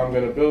think how I'm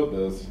going to build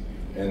this,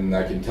 and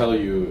I can tell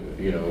you,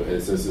 you know,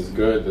 this is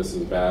good, this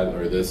is bad,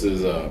 or this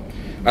is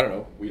I don't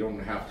know. We don't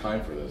have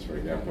time for this, for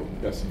example.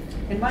 Yes.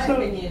 In my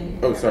opinion,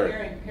 sorry.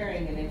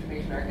 pairing an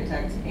information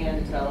architect and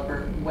a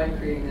developer when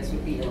creating this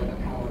would be like a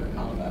power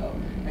combo.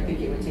 I think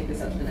it would take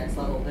this up to the next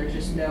level. There's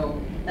just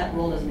that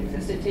role doesn't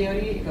exist at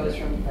TOD. It goes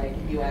from like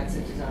UX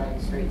and design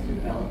straight to the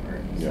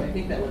developer. So I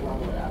think that would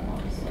level it up,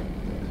 honestly.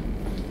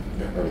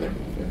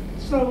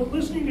 So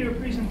listening to your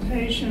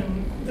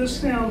presentation, this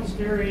sounds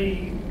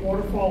very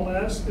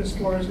waterfall-esque as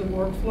far as the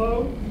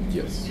workflow.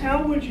 Yes.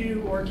 How would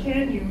you, or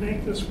can you,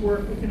 make this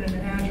work within an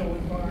agile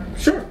environment?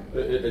 Sure,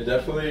 it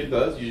definitely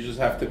does. You just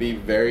have to be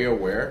very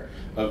aware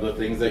of the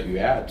things that you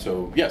add.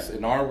 So yes,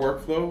 in our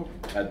workflow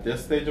at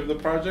this stage of the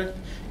project,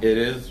 it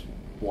is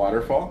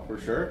waterfall for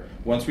sure.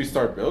 Once we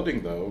start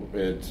building though,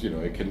 it's, you know,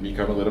 it can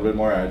become a little bit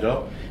more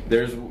agile.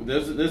 There's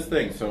this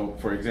thing. So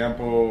for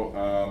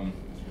example,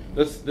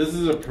 this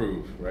is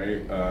approved,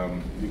 right?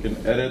 You can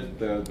edit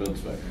the build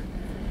spec.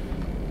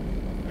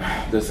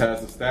 This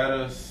has the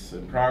status,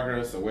 in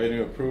progress,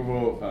 awaiting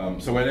approval.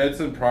 So when it's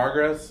in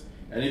progress,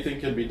 anything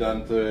can be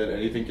done to it,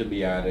 anything can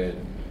be added,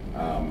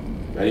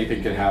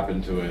 anything can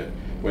happen to it.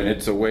 When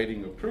it's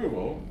awaiting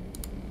approval,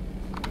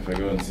 if I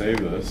go and save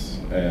this,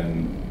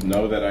 and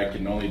know that I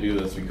can only do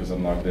this because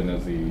I'm logged in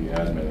as the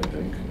admin, I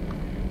think.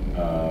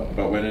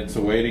 But when it's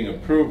awaiting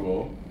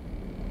approval,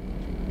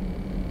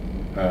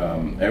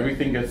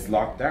 everything gets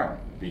locked down,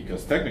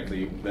 because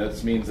technically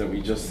that means that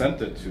we just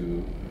sent it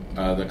to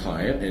the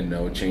client and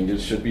no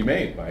changes should be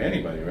made by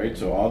anybody, right?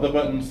 So all the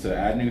buttons to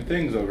add new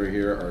things over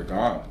here are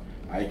gone.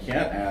 I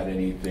can't add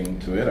anything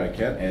to it. I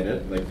can't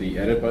edit, like the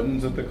edit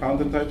buttons at the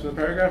content types of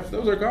the paragraphs,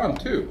 those are gone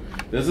too.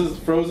 This is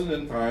frozen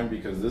in time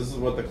because this is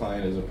what the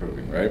client is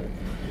approving, right?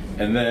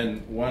 And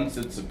then once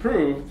it's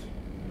approved,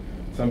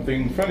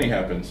 something funny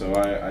happens. So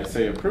I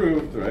say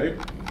approved, right?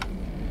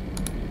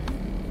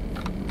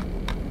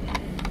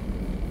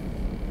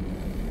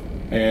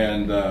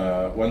 And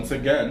once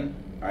again,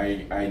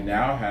 I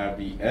now have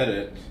the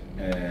edit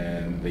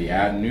and the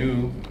add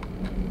new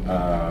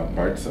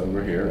parts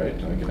over here, right?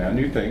 I can add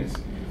new things.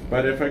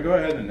 But if I go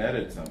ahead and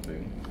edit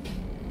something,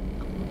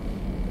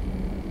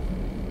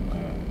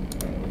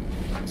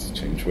 let's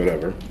change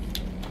whatever.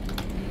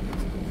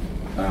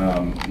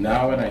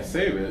 Now when I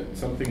save it,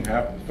 something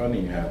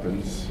funny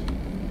happens.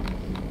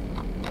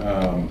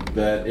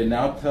 That it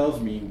now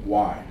tells me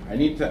why. I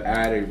need to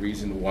add a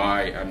reason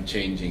why I'm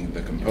changing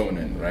the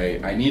component,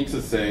 right? I need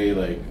to say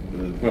like,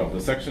 well,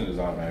 the section is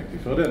automatically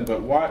filled in,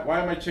 but why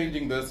am I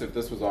changing this if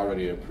this was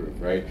already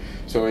approved, right?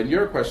 So in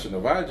your question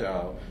of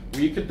Agile,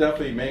 we could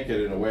definitely make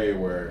it in a way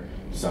where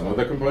some of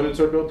the components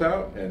are built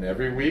out, and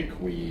every week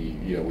we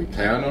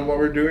plan on what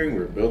we're doing,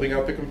 we're building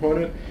out the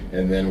component,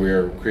 and then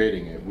we're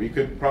creating it. We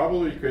could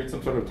probably create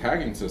some sort of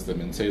tagging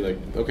system and say like,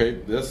 okay,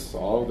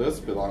 all of this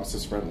belongs to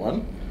sprint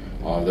 1.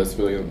 This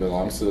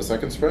belongs to the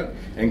second sprint,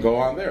 and go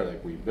on there.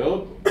 Like we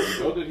build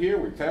it here,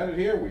 we plan it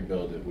here, we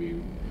build it.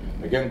 We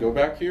again go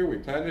back here, we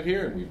plan it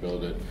here, and we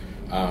build it.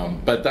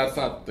 But that's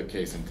not the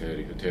case in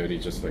TOD.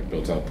 TOD just like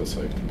builds out the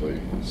site completely.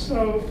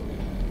 So,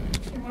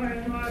 I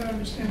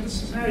understand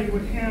this is how you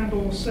would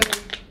handle, say,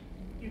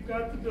 you've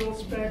got the build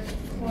spec,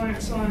 the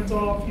client signs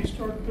off, you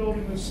start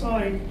building the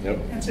site,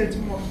 and say it's a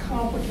more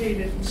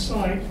complicated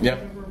site,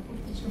 whatever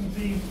it's going to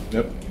be.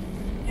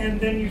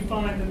 And then you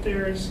find that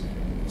there's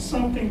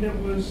something that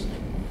was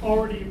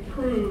already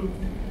approved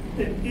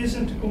that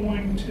isn't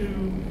going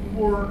to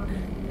work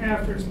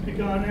after it's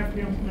begun, after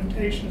the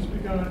implementation has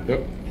begun.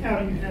 How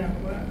do you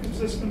handle that? Is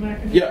this the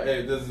mechanism? Yeah,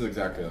 this is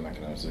exactly the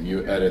mechanism.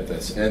 You edit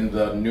this. And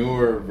the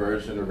newer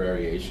version or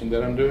variation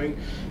that I'm doing,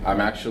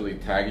 I'm actually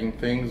tagging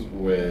things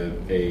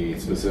with a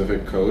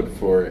specific code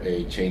for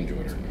a change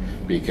order.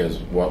 Because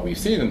what we've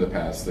seen in the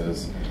past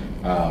is,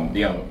 I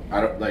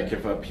don't like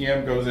if a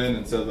PM goes in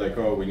and says like,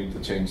 oh, we need to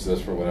change this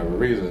for whatever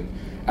reason.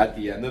 At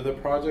the end of the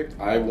project,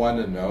 I want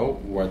to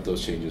know what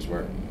those changes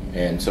were.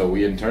 And so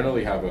we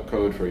internally have a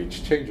code for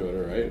each change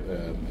order, right?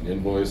 An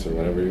invoice or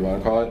whatever you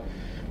want to call it.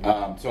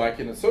 So I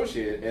can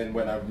associate, and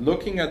when I'm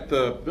looking at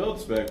the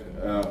build spec,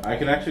 I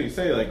can actually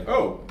say like,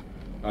 oh,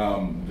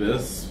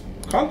 this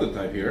content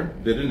type here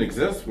didn't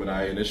exist when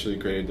I initially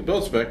created the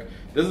build spec.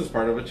 this is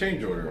part of a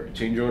change order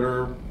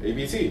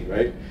ABC,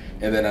 right?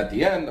 And then at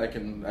the end, I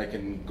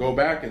can go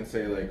back and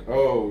say like,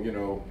 oh, you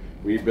know,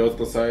 we built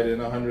the site in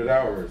 100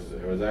 hours.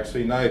 It was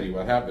actually 90.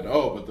 What happened?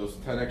 Oh, but those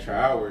 10 extra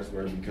hours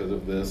were because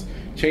of this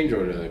change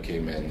order that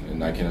came in,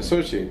 and I can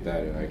associate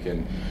that, and I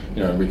can,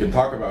 you know, we can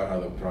talk about how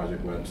the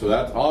project went. So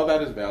that's all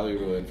that is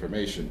valuable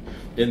information.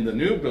 In the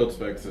new build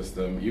spec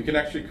system, you can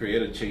actually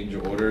create a change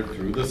order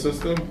through the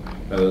system.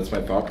 That's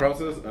my thought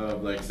process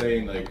of like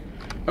saying like,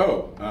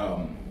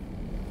 oh,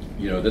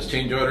 you know, this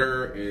change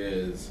order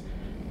is.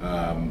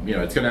 You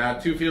know, it's going to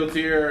add 2 fields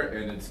here,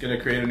 and it's going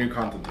to create a new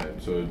content type.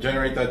 So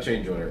generate that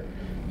change order.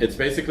 It's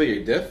basically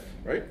a diff,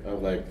 right?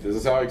 Of like, this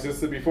is how it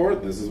existed before,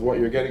 this is what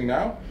you're getting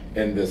now,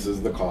 and this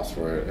is the cost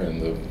for it,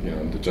 and the, you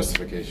know, the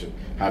justification.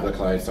 Have the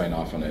client sign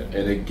off on it,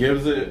 and it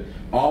gives it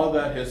all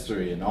that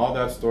history, and all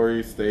that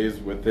story stays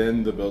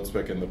within the build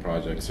spec and the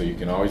project. So you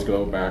can always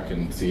go back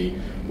and see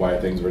why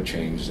things were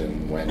changed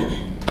and when,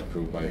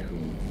 approved by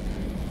whom.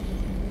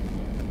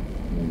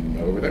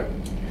 Over there.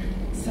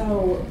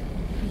 So.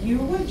 You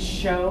would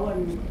show,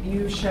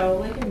 you show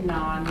like a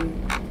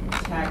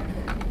non-tech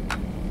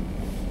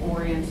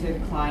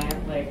oriented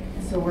client, like,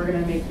 so we're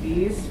gonna make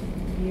use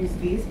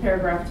these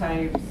paragraph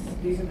types,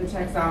 these are the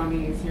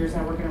taxonomies, here's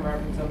how we're gonna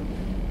reference them.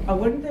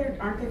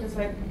 Aren't they just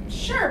like,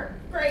 sure,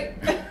 great?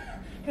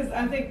 Because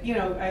I think, you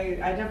know, I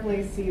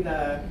definitely see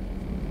the,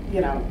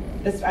 you know,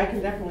 I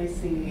can definitely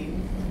see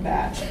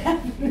that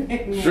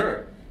happening.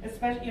 Sure.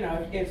 Especially, you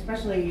know,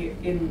 especially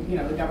in, you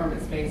know, the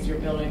government space, you're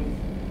building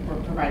or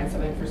providing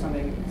something for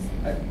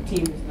a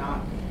team who's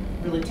not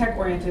really tech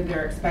oriented.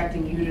 They're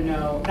expecting you to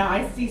know. Now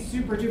I see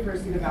super duper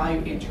see the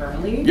value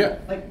internally. Yeah.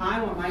 Like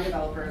I want my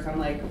developers. I'm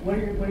like, what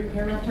are your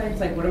paragraph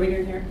types? Like, what are we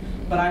doing here?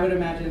 But I would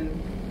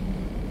imagine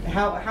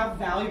how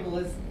valuable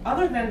is,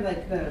 other than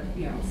like the,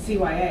 you know,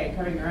 CYA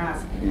covering your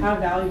ass, how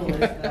valuable is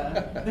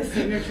the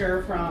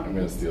signature from? I'm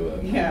gonna steal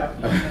that.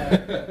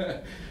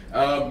 Yeah.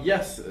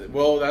 Yes,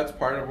 well, that's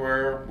part of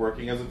where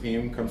working as a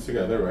team comes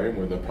together, right?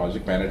 Where the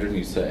project manager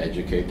needs to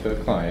educate the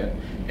client.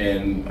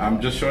 And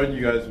I'm just showing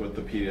you guys what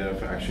the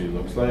PDF actually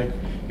looks like.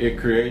 It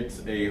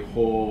creates a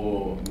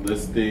whole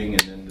listing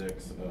and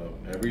index of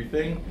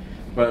everything.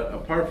 But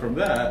apart from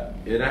that,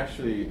 it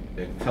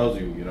tells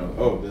you, you know,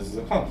 oh, this is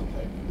a content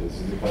type. This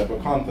is the type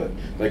of content.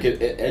 Like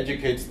it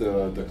educates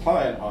the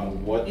client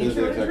on what this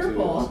exactly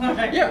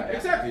is. Yeah,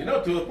 exactly.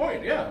 No, to the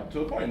point. Yeah, to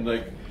the point.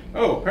 Like,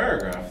 oh,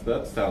 paragraph,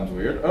 that sounds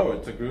weird. Oh,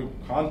 it's a group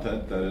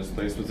content that is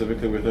placed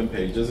specifically within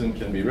pages and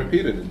can be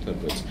repeated in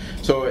templates.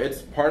 So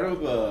it's part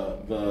of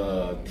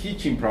the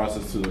teaching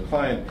process to the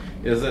client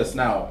is this.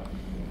 Now,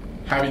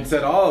 having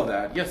said all of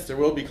that, yes, there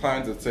will be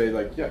clients that say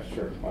like, yeah,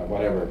 sure,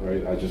 whatever,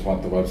 right? I just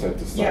want the website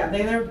to start. Yeah,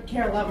 they don't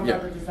care a lot more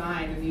about the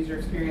design and user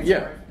experience.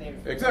 Yeah,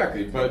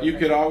 exactly. But you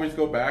could always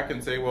go back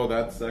and say, well,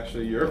 that's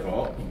actually your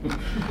fault.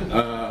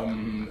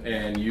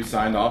 And you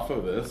signed off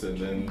of this, and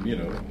then, you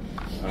know,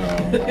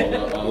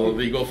 all the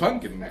legal fun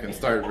can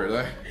start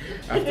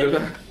after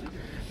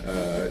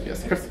that.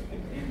 Yes, Chris.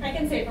 I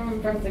can say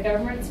from the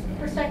government's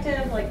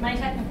perspective, like my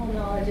technical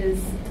knowledge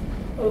is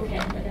okay,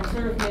 like I'm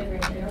sort of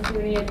mid-range. I don't do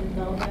any of the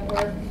development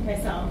work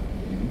myself.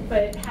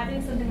 But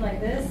having something like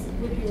this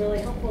would be really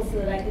helpful so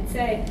that I could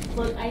say,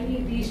 look, I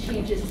need these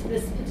changes to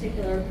this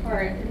particular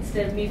part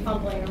instead of me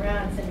fumbling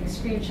around sending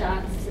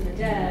screenshots to the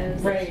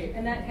devs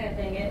and that kind of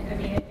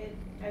thing.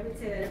 I would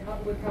say that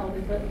it would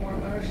probably put more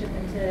ownership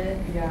into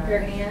your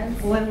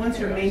hands. Well, and once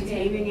you're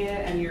maintaining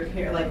it and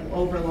you're like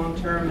over long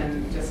term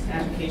and just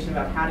education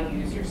about how to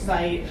use your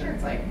site, and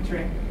it's like,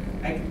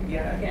 I mean,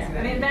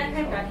 that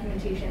kind of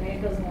documentation,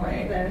 it goes more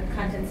like the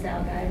content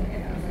style guide and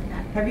things like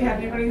that. Have you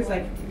had anybody who's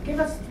like, give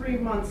us 3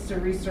 months to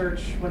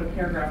research what a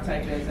paragraph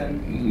type is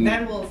and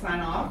then we'll sign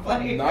off?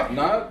 Like,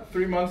 not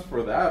 3 months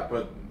for that,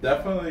 but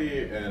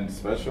definitely, and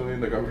especially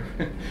in the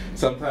government,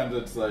 sometimes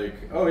it's like,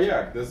 oh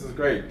yeah, this is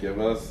great, give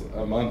us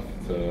a month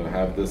to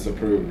have this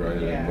approved, right?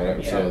 And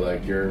whatever. So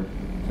like you're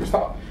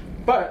stopped.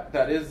 But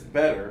that is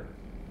better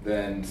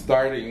than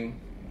starting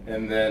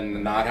and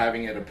then not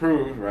having it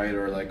approved, right?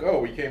 Or like, oh,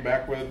 we came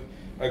back with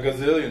a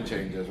gazillion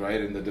changes,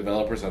 right? And the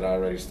developers had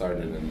already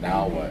started, and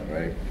now what,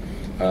 right?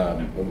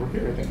 Over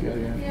here, I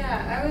think.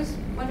 Yeah, I was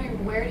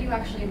wondering, where do you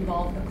actually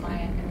involve the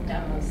client in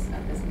demos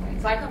at this point?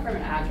 So I come from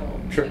an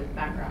agile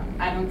background.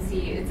 I don't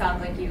see, it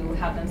sounds like you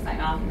have them sign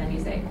off and then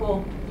you say,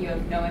 cool, you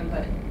have no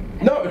input.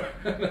 No,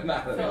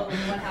 not at all. So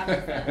what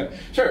happens then?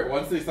 Sure,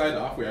 once they sign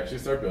off, we actually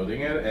start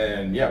building it,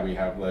 and yeah, we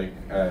have like,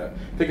 I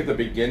think at the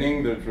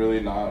beginning, there's really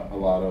not a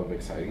lot of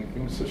exciting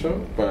things to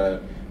show,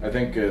 but I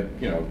think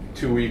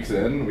 2 weeks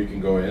in, we can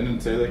go in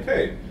and say like,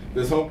 hey,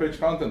 this homepage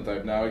content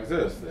type now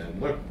exists,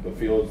 and look, the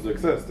fields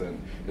exist,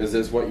 and is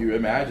this what you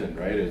imagined,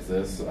 right? Is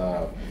this,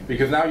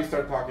 because now you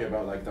start talking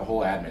about like the whole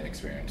admin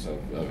experience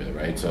of it,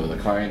 right? So the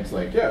client's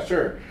like, yeah,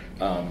 sure,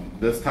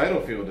 this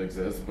title field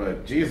exists,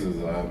 but Jesus,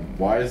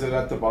 why is it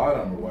at the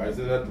bottom, or why is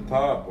it at the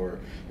top, or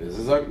is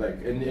this like,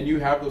 and you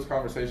have those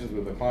conversations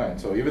with the client.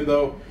 So even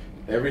though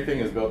everything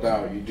is built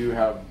out, you do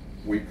have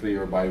weekly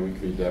or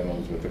bi-weekly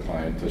demos with the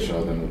client to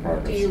show them the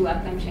progress. Do you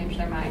let them change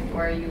their mind,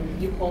 or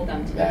you hold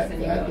them to this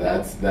and you go,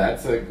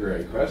 that's a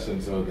great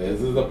question. So this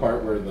is the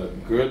part where the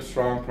good,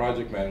 strong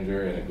project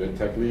manager and a good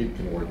tech lead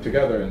can work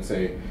together and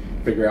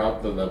figure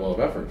out the level of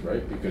effort,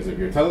 right? Because if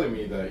you're telling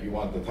me that you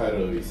want the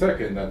title to be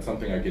second, that's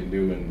something I can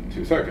do in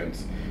 2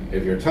 seconds.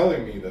 If you're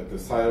telling me that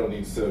this title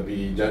needs to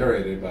be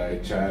generated by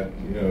chat,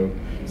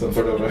 some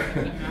sort of a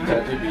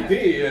chat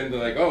GPT, and they're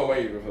like, oh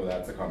wait, well,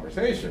 that's a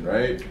conversation,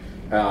 right?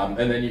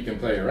 And then you can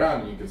play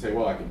around and you can say,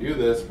 well, I can do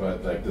this,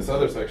 but like this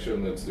other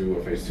section, let's do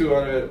a phase 2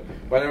 on it,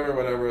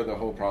 whatever the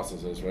whole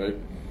process is, right?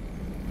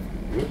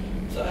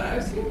 So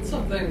I've seen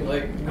something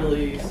like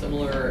really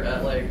similar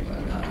at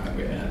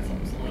we had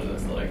something similar to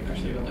this that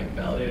actually even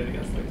validated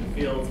against the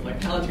fields.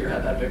 And Palantir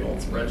had that big old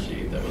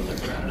spreadsheet that was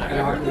around. And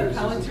I heard that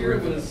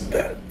Palantir was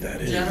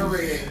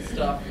generating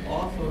stuff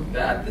off of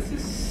that. This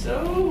is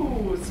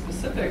so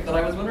specific that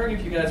I was wondering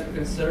if you guys were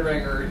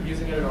considering or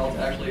using it at all to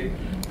actually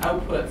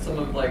output some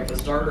of the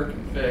starter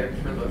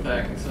config for the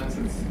thing, since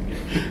it's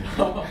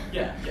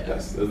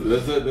Yes,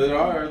 there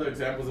are other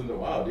examples in the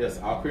wild. Yes,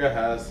 Acquia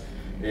has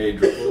a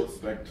Drupal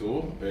spec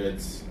tool.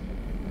 It's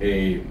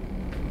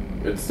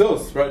still a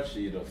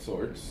spreadsheet of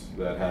sorts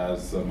that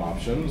has some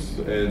options,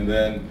 and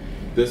then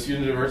this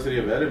University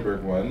of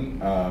Edinburgh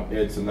one,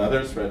 it's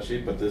another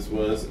spreadsheet, but this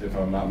was, if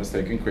I'm not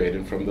mistaken,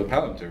 created from the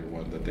Palantir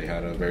one that they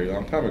had a very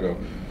long time ago.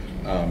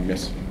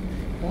 Yes.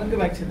 I want to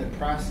go back to the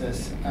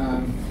process.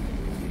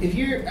 If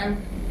you're,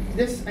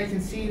 this I can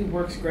see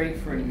works great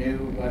for new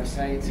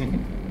websites,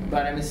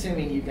 but I'm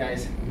assuming you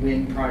guys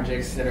win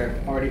projects that are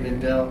already been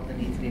built and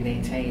need to be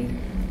maintained.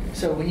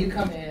 So when you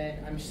come in,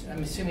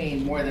 I'm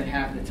assuming more than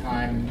half the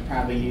time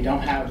probably you don't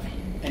have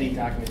any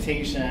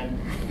documentation,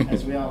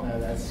 as we all know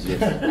that's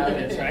just how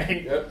it is,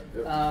 right?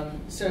 Yep.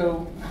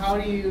 So how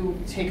do you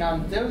take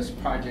on those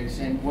projects,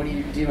 and what do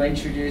you do?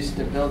 Introduce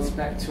the build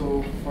spec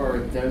tool for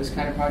those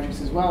kind of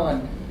projects as well,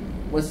 and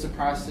what's the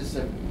process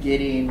of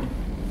getting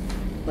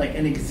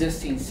an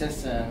existing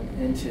system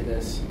into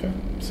this? Okay.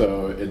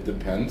 So it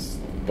depends,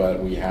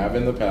 but we have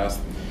in the past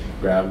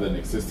grabbed an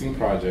existing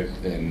project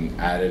and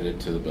added it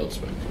to the build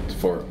spec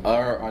for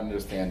our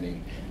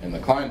understanding and the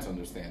client's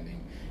understanding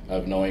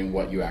of knowing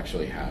what you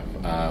actually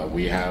have.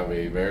 We have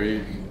a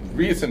very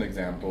recent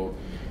example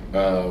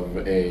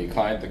of a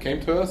client that came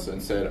to us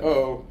and said,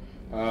 "Oh,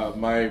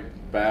 my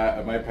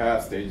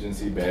past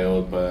agency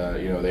bailed, but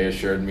they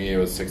assured me it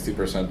was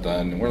 60%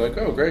 done," and we're like,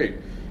 "Oh, great."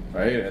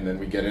 Right, and then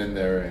we get in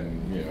there,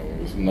 and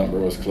the number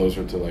was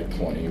closer to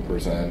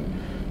 20%.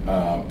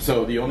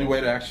 So the only way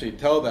to actually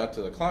tell that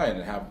to the client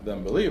and have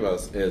them believe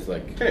us is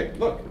 "Hey,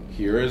 look,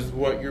 here is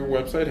what your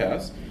website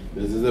has.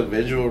 This is a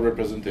visual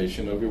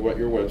representation of what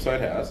your website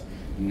has.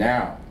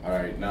 Now, all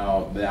right,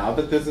 now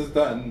that this is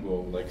done,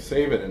 we'll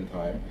save it in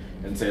time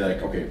and say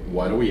okay,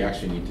 what do we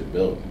actually need to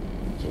build?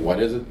 So what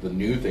is it, the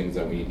new things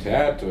that we need to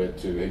add to it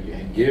to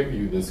give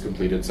you this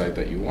completed site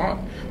that you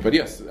want?" But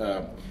yes.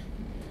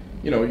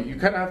 You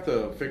kind of have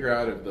to figure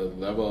out if the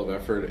level of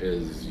effort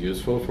is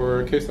useful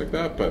for a case like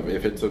that. But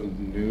if it's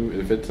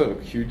a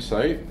huge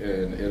site,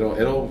 and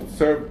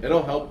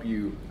it'll help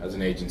you as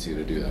an agency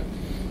to do that.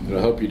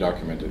 It'll help you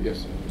document it.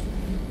 Yes.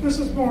 This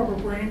is more of a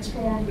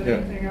brainstorm than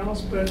anything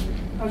else, but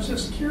I was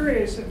just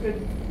curious if it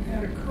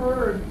had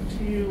occurred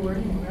to you or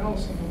anyone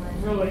else in the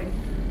room really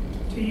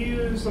to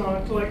use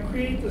to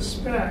create the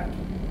spec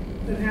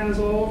that has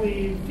all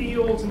the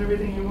fields and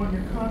everything you want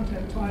your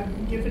content type,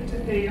 and give it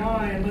to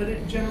AI and let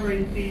it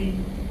generate the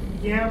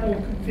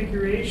YAML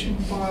configuration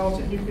files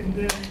that you can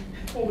then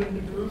pull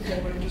into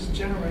Drupal and just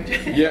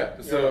generate.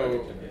 Yeah,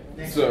 so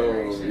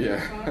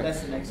yeah.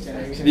 That's the next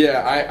generation.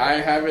 Yeah, I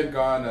haven't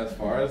gone as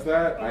far as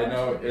that. I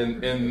know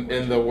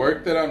in the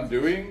work that I'm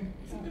doing,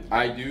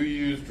 I do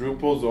use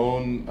Drupal's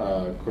own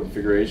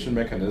configuration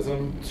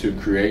mechanism to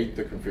create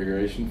the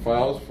configuration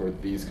files for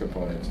these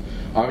components.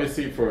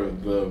 Obviously, for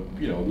the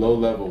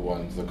low-level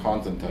ones, the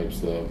content types,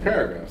 the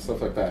paragraphs,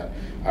 stuff like that,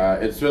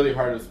 it's really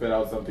hard to spit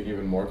out something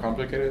even more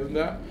complicated than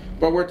that.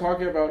 But we're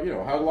talking about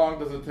how long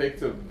does it take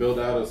to build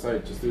out a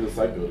site? Just do the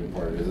site building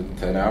part. Is it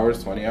 10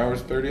 hours, 20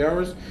 hours, 30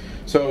 hours?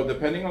 So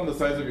depending on the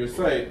size of your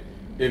site,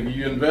 if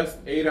you invest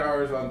 8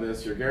 hours on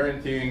this, you're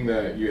guaranteeing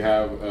that you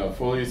have a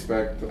fully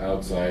spec'd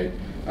outside,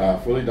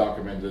 fully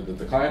documented, that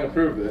the client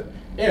approved it,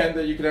 and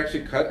that you can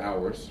actually cut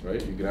hours,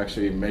 right? You can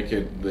actually make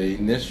it the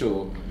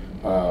initial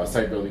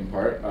site building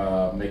part,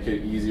 make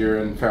it easier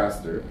and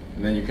faster,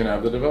 and then you can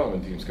have the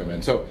development teams come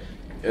in. So,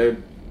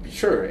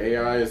 sure,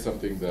 AI is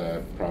something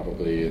that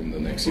probably in the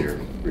next year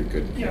we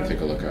could take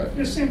a look at. It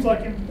just seems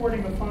like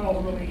importing the file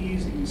is really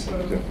easy.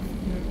 So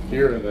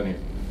here and then here.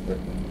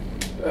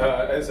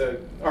 As an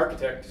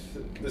architect,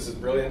 this is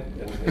brilliant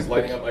and is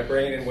lighting up my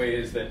brain in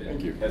ways that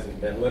hasn't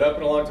been lit up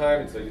in a long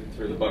time. And so you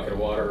threw the bucket of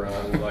water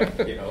on,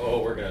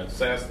 oh, we're going to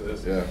SaaS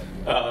this.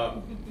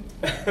 Yeah.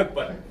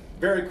 But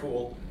very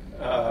cool.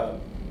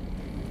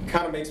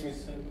 Kind of makes me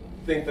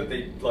think that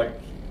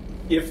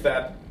if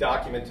that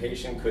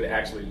documentation could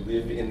actually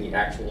live in the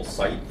actual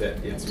site that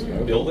it's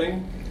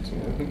building.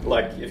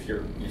 Like if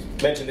you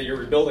mentioned that you're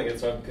rebuilding it,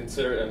 so I'm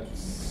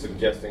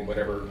suggesting,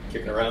 whatever,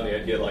 kicking around the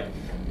idea like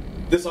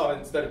this ought,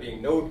 instead of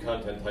being node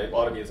content type,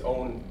 ought to be its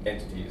own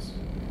entities.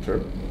 Sure.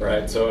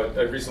 Right. So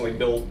I recently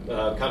built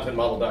a content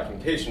model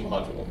documentation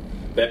module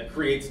that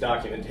creates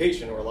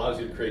documentation or allows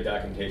you to create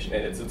documentation,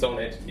 and it's its own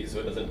entity, so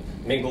it doesn't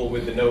mingle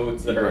with the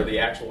nodes that are the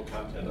actual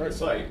content of the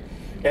site.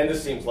 And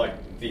this seems like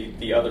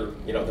the other,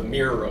 the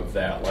mirror of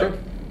that, like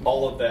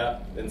all of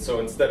that. And so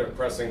instead of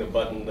pressing the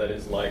button that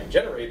is like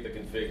generate the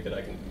config, that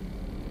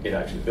it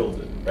actually builds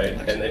it, right?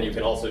 And then you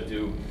can also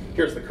do,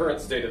 here's the current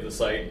state of the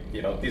site.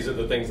 These are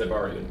the things that have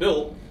already been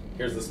built.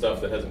 Here's the stuff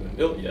that hasn't been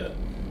built yet.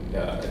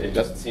 It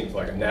just seems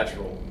like a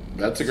natural.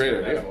 That's a great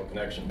idea. Natural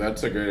connection.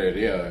 That's a great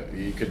idea.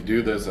 You could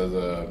do this as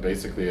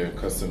basically a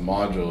custom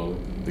module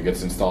that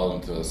gets installed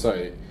onto the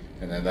site,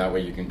 and then that way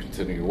you can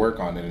continue to work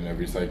on it, and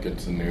every site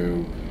gets a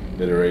new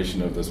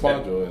iteration of this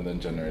module and then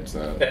generates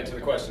that. And to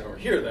the question over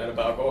here then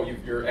about,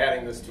 you're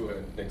adding this to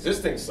an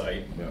existing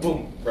site,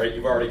 boom, right?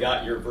 You've already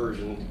got your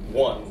version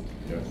 1,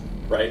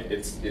 right?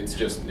 It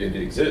exists.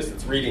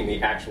 It's reading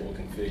the actual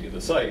config of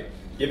the site,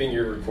 giving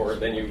you a report,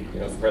 then you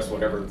press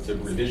whatever to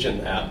revision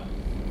that,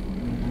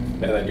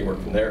 and then you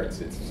work from there. It's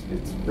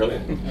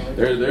brilliant.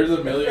 There's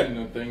a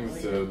million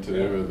things to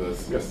do with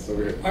this. Yes,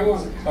 over here. I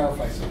want to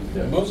clarify something.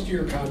 Yeah. Most of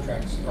your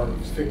contracts are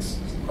fixed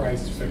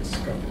price, fixed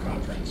scope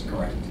contracts,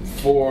 correct?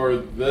 For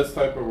this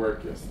type of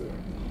work, yes, they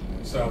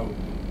are. So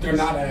they're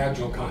not an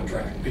agile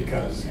contract,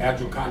 because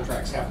agile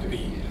contracts have to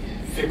be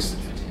fixed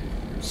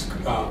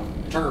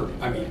term.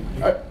 I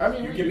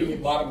mean, you give me a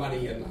lot of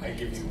money and I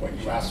give you what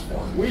you asked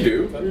for. We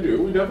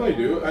definitely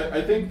do.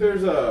 I think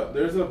there's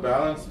a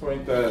balance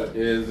point that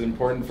is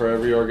important for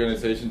every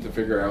organization to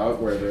figure out,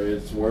 whether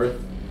it's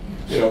worth,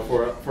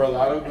 for a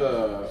lot of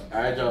the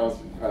agile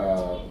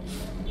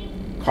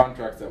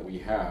contracts that we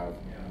have,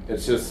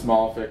 it's just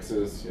small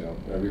fixes,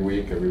 every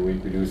week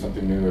we do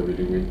something new, every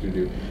week we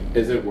do.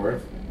 Is it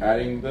worth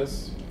adding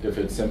this? If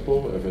it's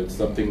simple, if it's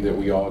something that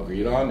we all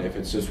agreed on, if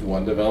it's just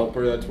one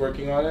developer that's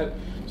working on it,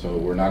 so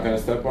we're not going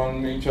to step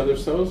on each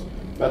other's toes,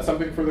 that's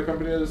something for the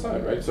company to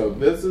decide, right? So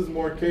this is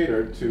more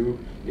catered to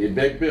a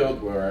big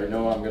build where I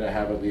know I'm going to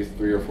have at least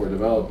 3 or 4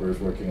 developers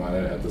working on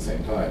it at the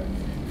same time.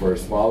 For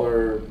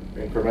smaller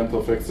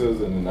incremental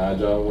fixes in an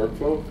agile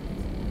workflow,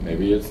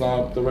 maybe it's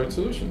not the right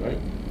solution, right?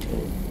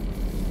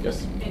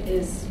 Yes? It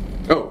is.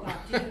 Oh.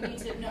 Do you need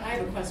to, no, I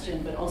have a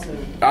question, but also.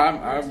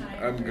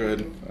 I'm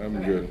good.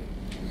 I'm good.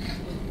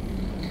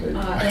 I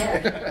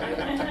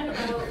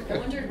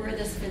wondered where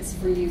this fits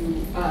for you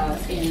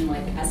in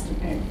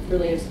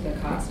related to the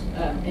cost,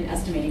 in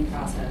estimating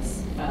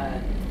process.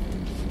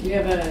 Do you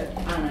have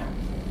I don't know,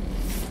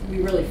 we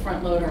really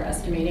front load our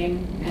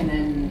estimating, and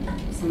then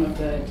some of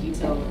the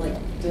detail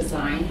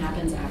design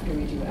happens after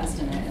we do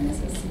estimate, and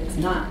it's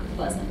not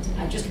pleasant.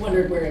 I just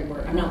wondered where it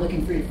worked. I'm not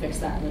looking for you to fix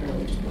that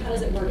literally. Just how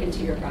does it work into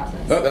your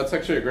process? No, that's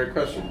actually a great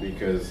question,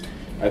 because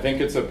I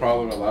think it's a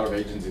problem a lot of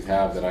agencies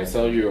have, that I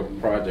sell you a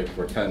project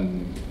for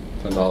 $10,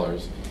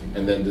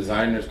 and then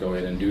designers go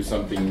in and do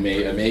something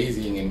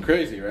amazing and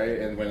crazy, right?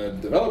 And when a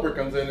developer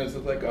comes in, it's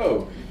like,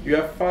 oh, you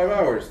have 5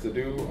 hours to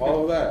do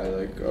all of that.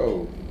 Like,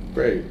 oh,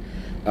 great.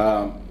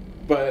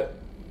 But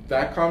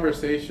that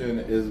conversation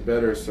is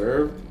better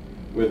served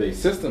with a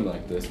system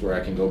like this, where I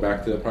can go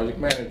back to the project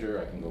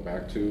manager, I can go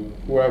back to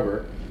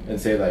whoever,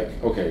 and say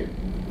okay,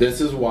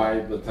 this is why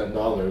the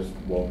 $10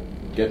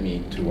 won't get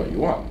me to what you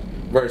want.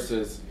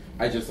 Versus,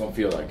 I just don't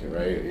feel like it,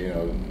 right?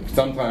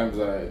 Sometimes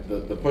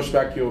the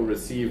pushback you'll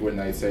receive when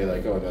I say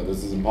oh no,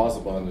 this is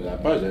impossible under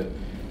that budget,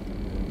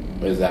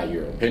 is that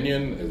your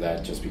opinion? Is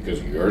that just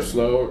because you're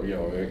slow,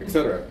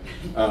 etc.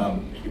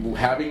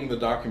 Having the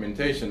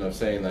documentation of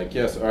saying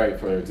yes, all right,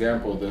 for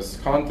example, this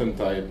content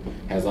type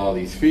has all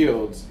these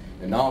fields,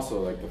 and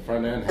also the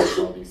front end has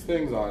all these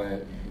things on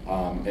it,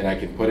 and I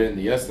can put in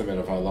the estimate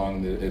of how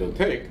long it'll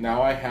take.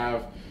 Now I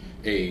have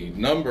a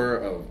number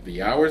of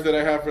the hours that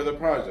I have for the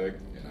project,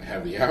 and I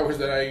have the hours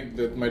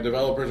that my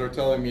developers are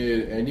telling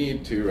me I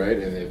need to, right?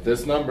 And if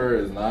this number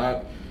is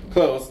not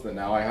close, then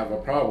now I have a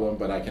problem,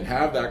 but I can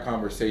have that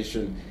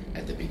conversation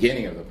at the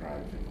beginning of the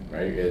project,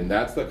 right? And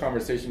that's the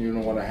conversation you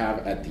don't want to have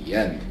at the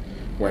end,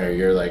 where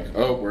you're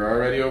oh, we're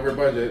already over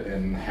budget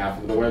and half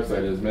of the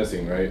website is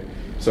missing, right?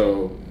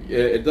 So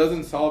it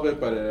doesn't solve it,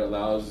 but it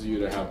allows you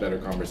to have better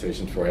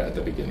conversations for it at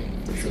the beginning.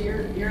 For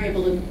sure. So you're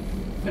able to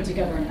put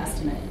together an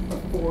estimate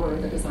before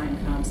the design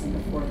comes and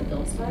before the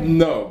build starts?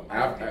 No,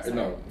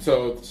 no.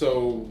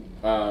 So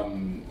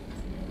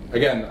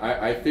again,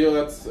 I feel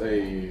that's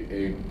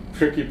a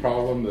tricky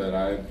problem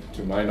that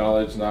to my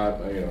knowledge,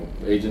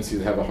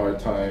 agencies have a hard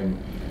time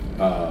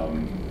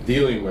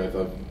dealing with.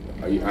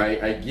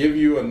 I give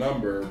you a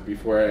number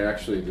before I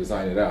actually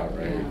design it out,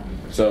 right? Yeah.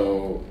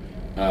 So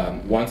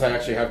once I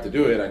actually have to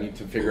do it, I need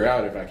to figure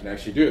out if I can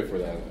actually do it for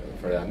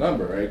that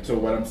number, right? So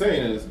what I'm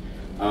saying is,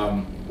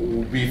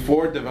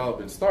 before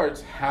development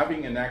starts,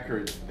 having an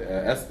accurate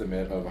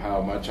estimate of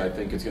how much I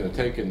think it's going to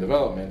take in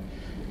development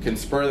can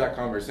spur that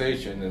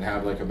conversation and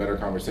have like a better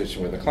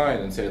conversation with the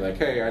client and say like,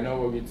 hey, I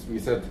know we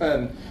said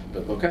 10,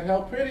 but look at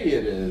how pretty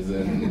it is,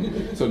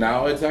 and so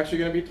now it's actually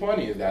going to be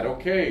 20. Is that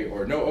okay?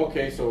 Or no,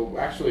 okay, so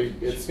actually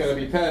it's going to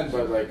be 10,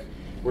 but like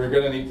we're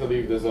going to need to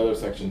leave this other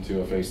section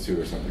to a phase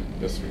 2 or something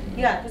this week.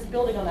 Yeah, just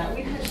building on that,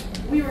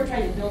 we were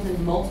trying to build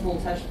in multiple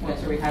touch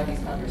points where we have these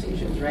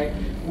conversations, right?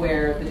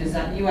 Where the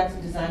UX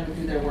and design would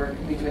do their work,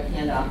 and we do a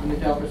handoff, and the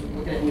developers would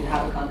look at it and we'd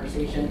have a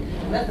conversation.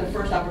 And that's the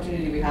first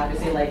opportunity we have to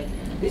say like,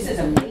 this is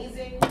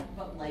amazing,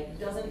 but like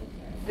doesn't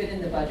fit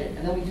in the budget.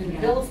 And then we do the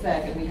build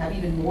spec and we have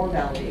even more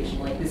validation,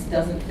 like this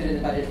doesn't fit in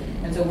the budget.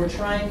 And so we're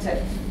trying to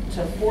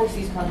force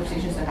these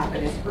conversations to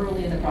happen as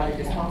early in the project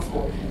as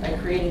possible by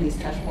creating these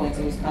touch points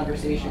and these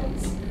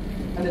conversations.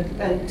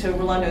 And to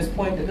Rolando's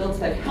point, the build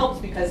spec helps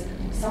because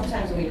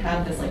sometimes when we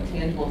have this like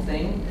tangible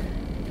thing,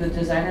 the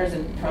designers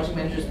and project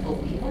managers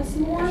believe us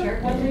more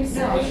when we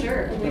say. No,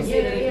 sure. When we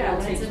say Yeah,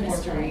 that it it's a takes more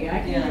time. mystery. I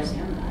can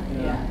understand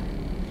that. Yeah.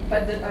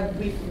 But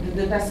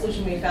the best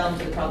solution we found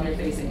to the problem you're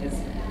facing is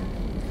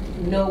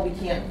no, we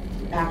can't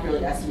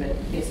accurately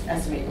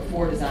estimate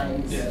before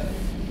designs. Yeah.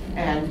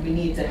 And we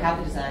need to have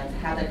the designs,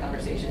 have that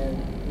conversation,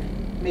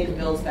 make a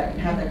build spec and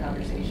have that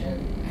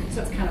conversation.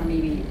 So it's kind of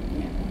maybe,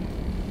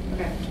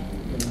 okay.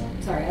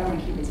 Sorry, I don't want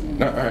to keep this in.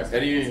 No, all right.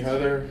 Any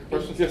other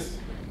questions? Yes.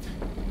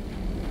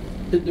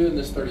 Been doing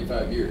this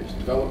 35 years.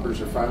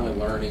 Developers are finally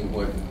learning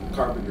what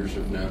carpenters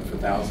have known for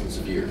thousands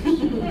of years.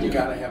 You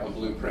got to have a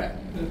blueprint.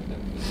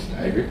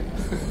 I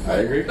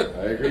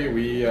agree.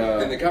 We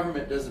and the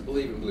government doesn't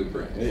believe in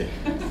blueprints. Yeah.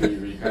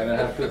 we kind of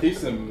have to teach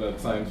them at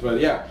times, but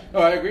yeah, no,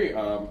 I agree.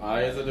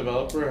 I, as a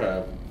developer,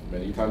 have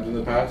many times in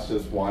the past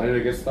just wanted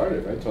to get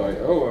started, right? So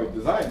I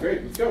design,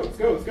 great,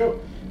 let's go.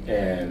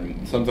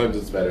 And sometimes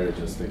it's better to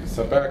just take a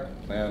step back,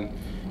 plan,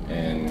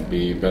 and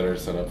be better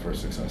set up for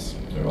success.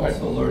 They're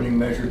also learning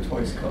measure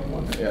twice, cut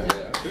once. Yeah.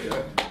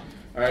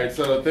 All right,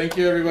 so thank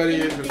you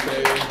everybody for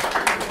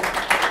staying.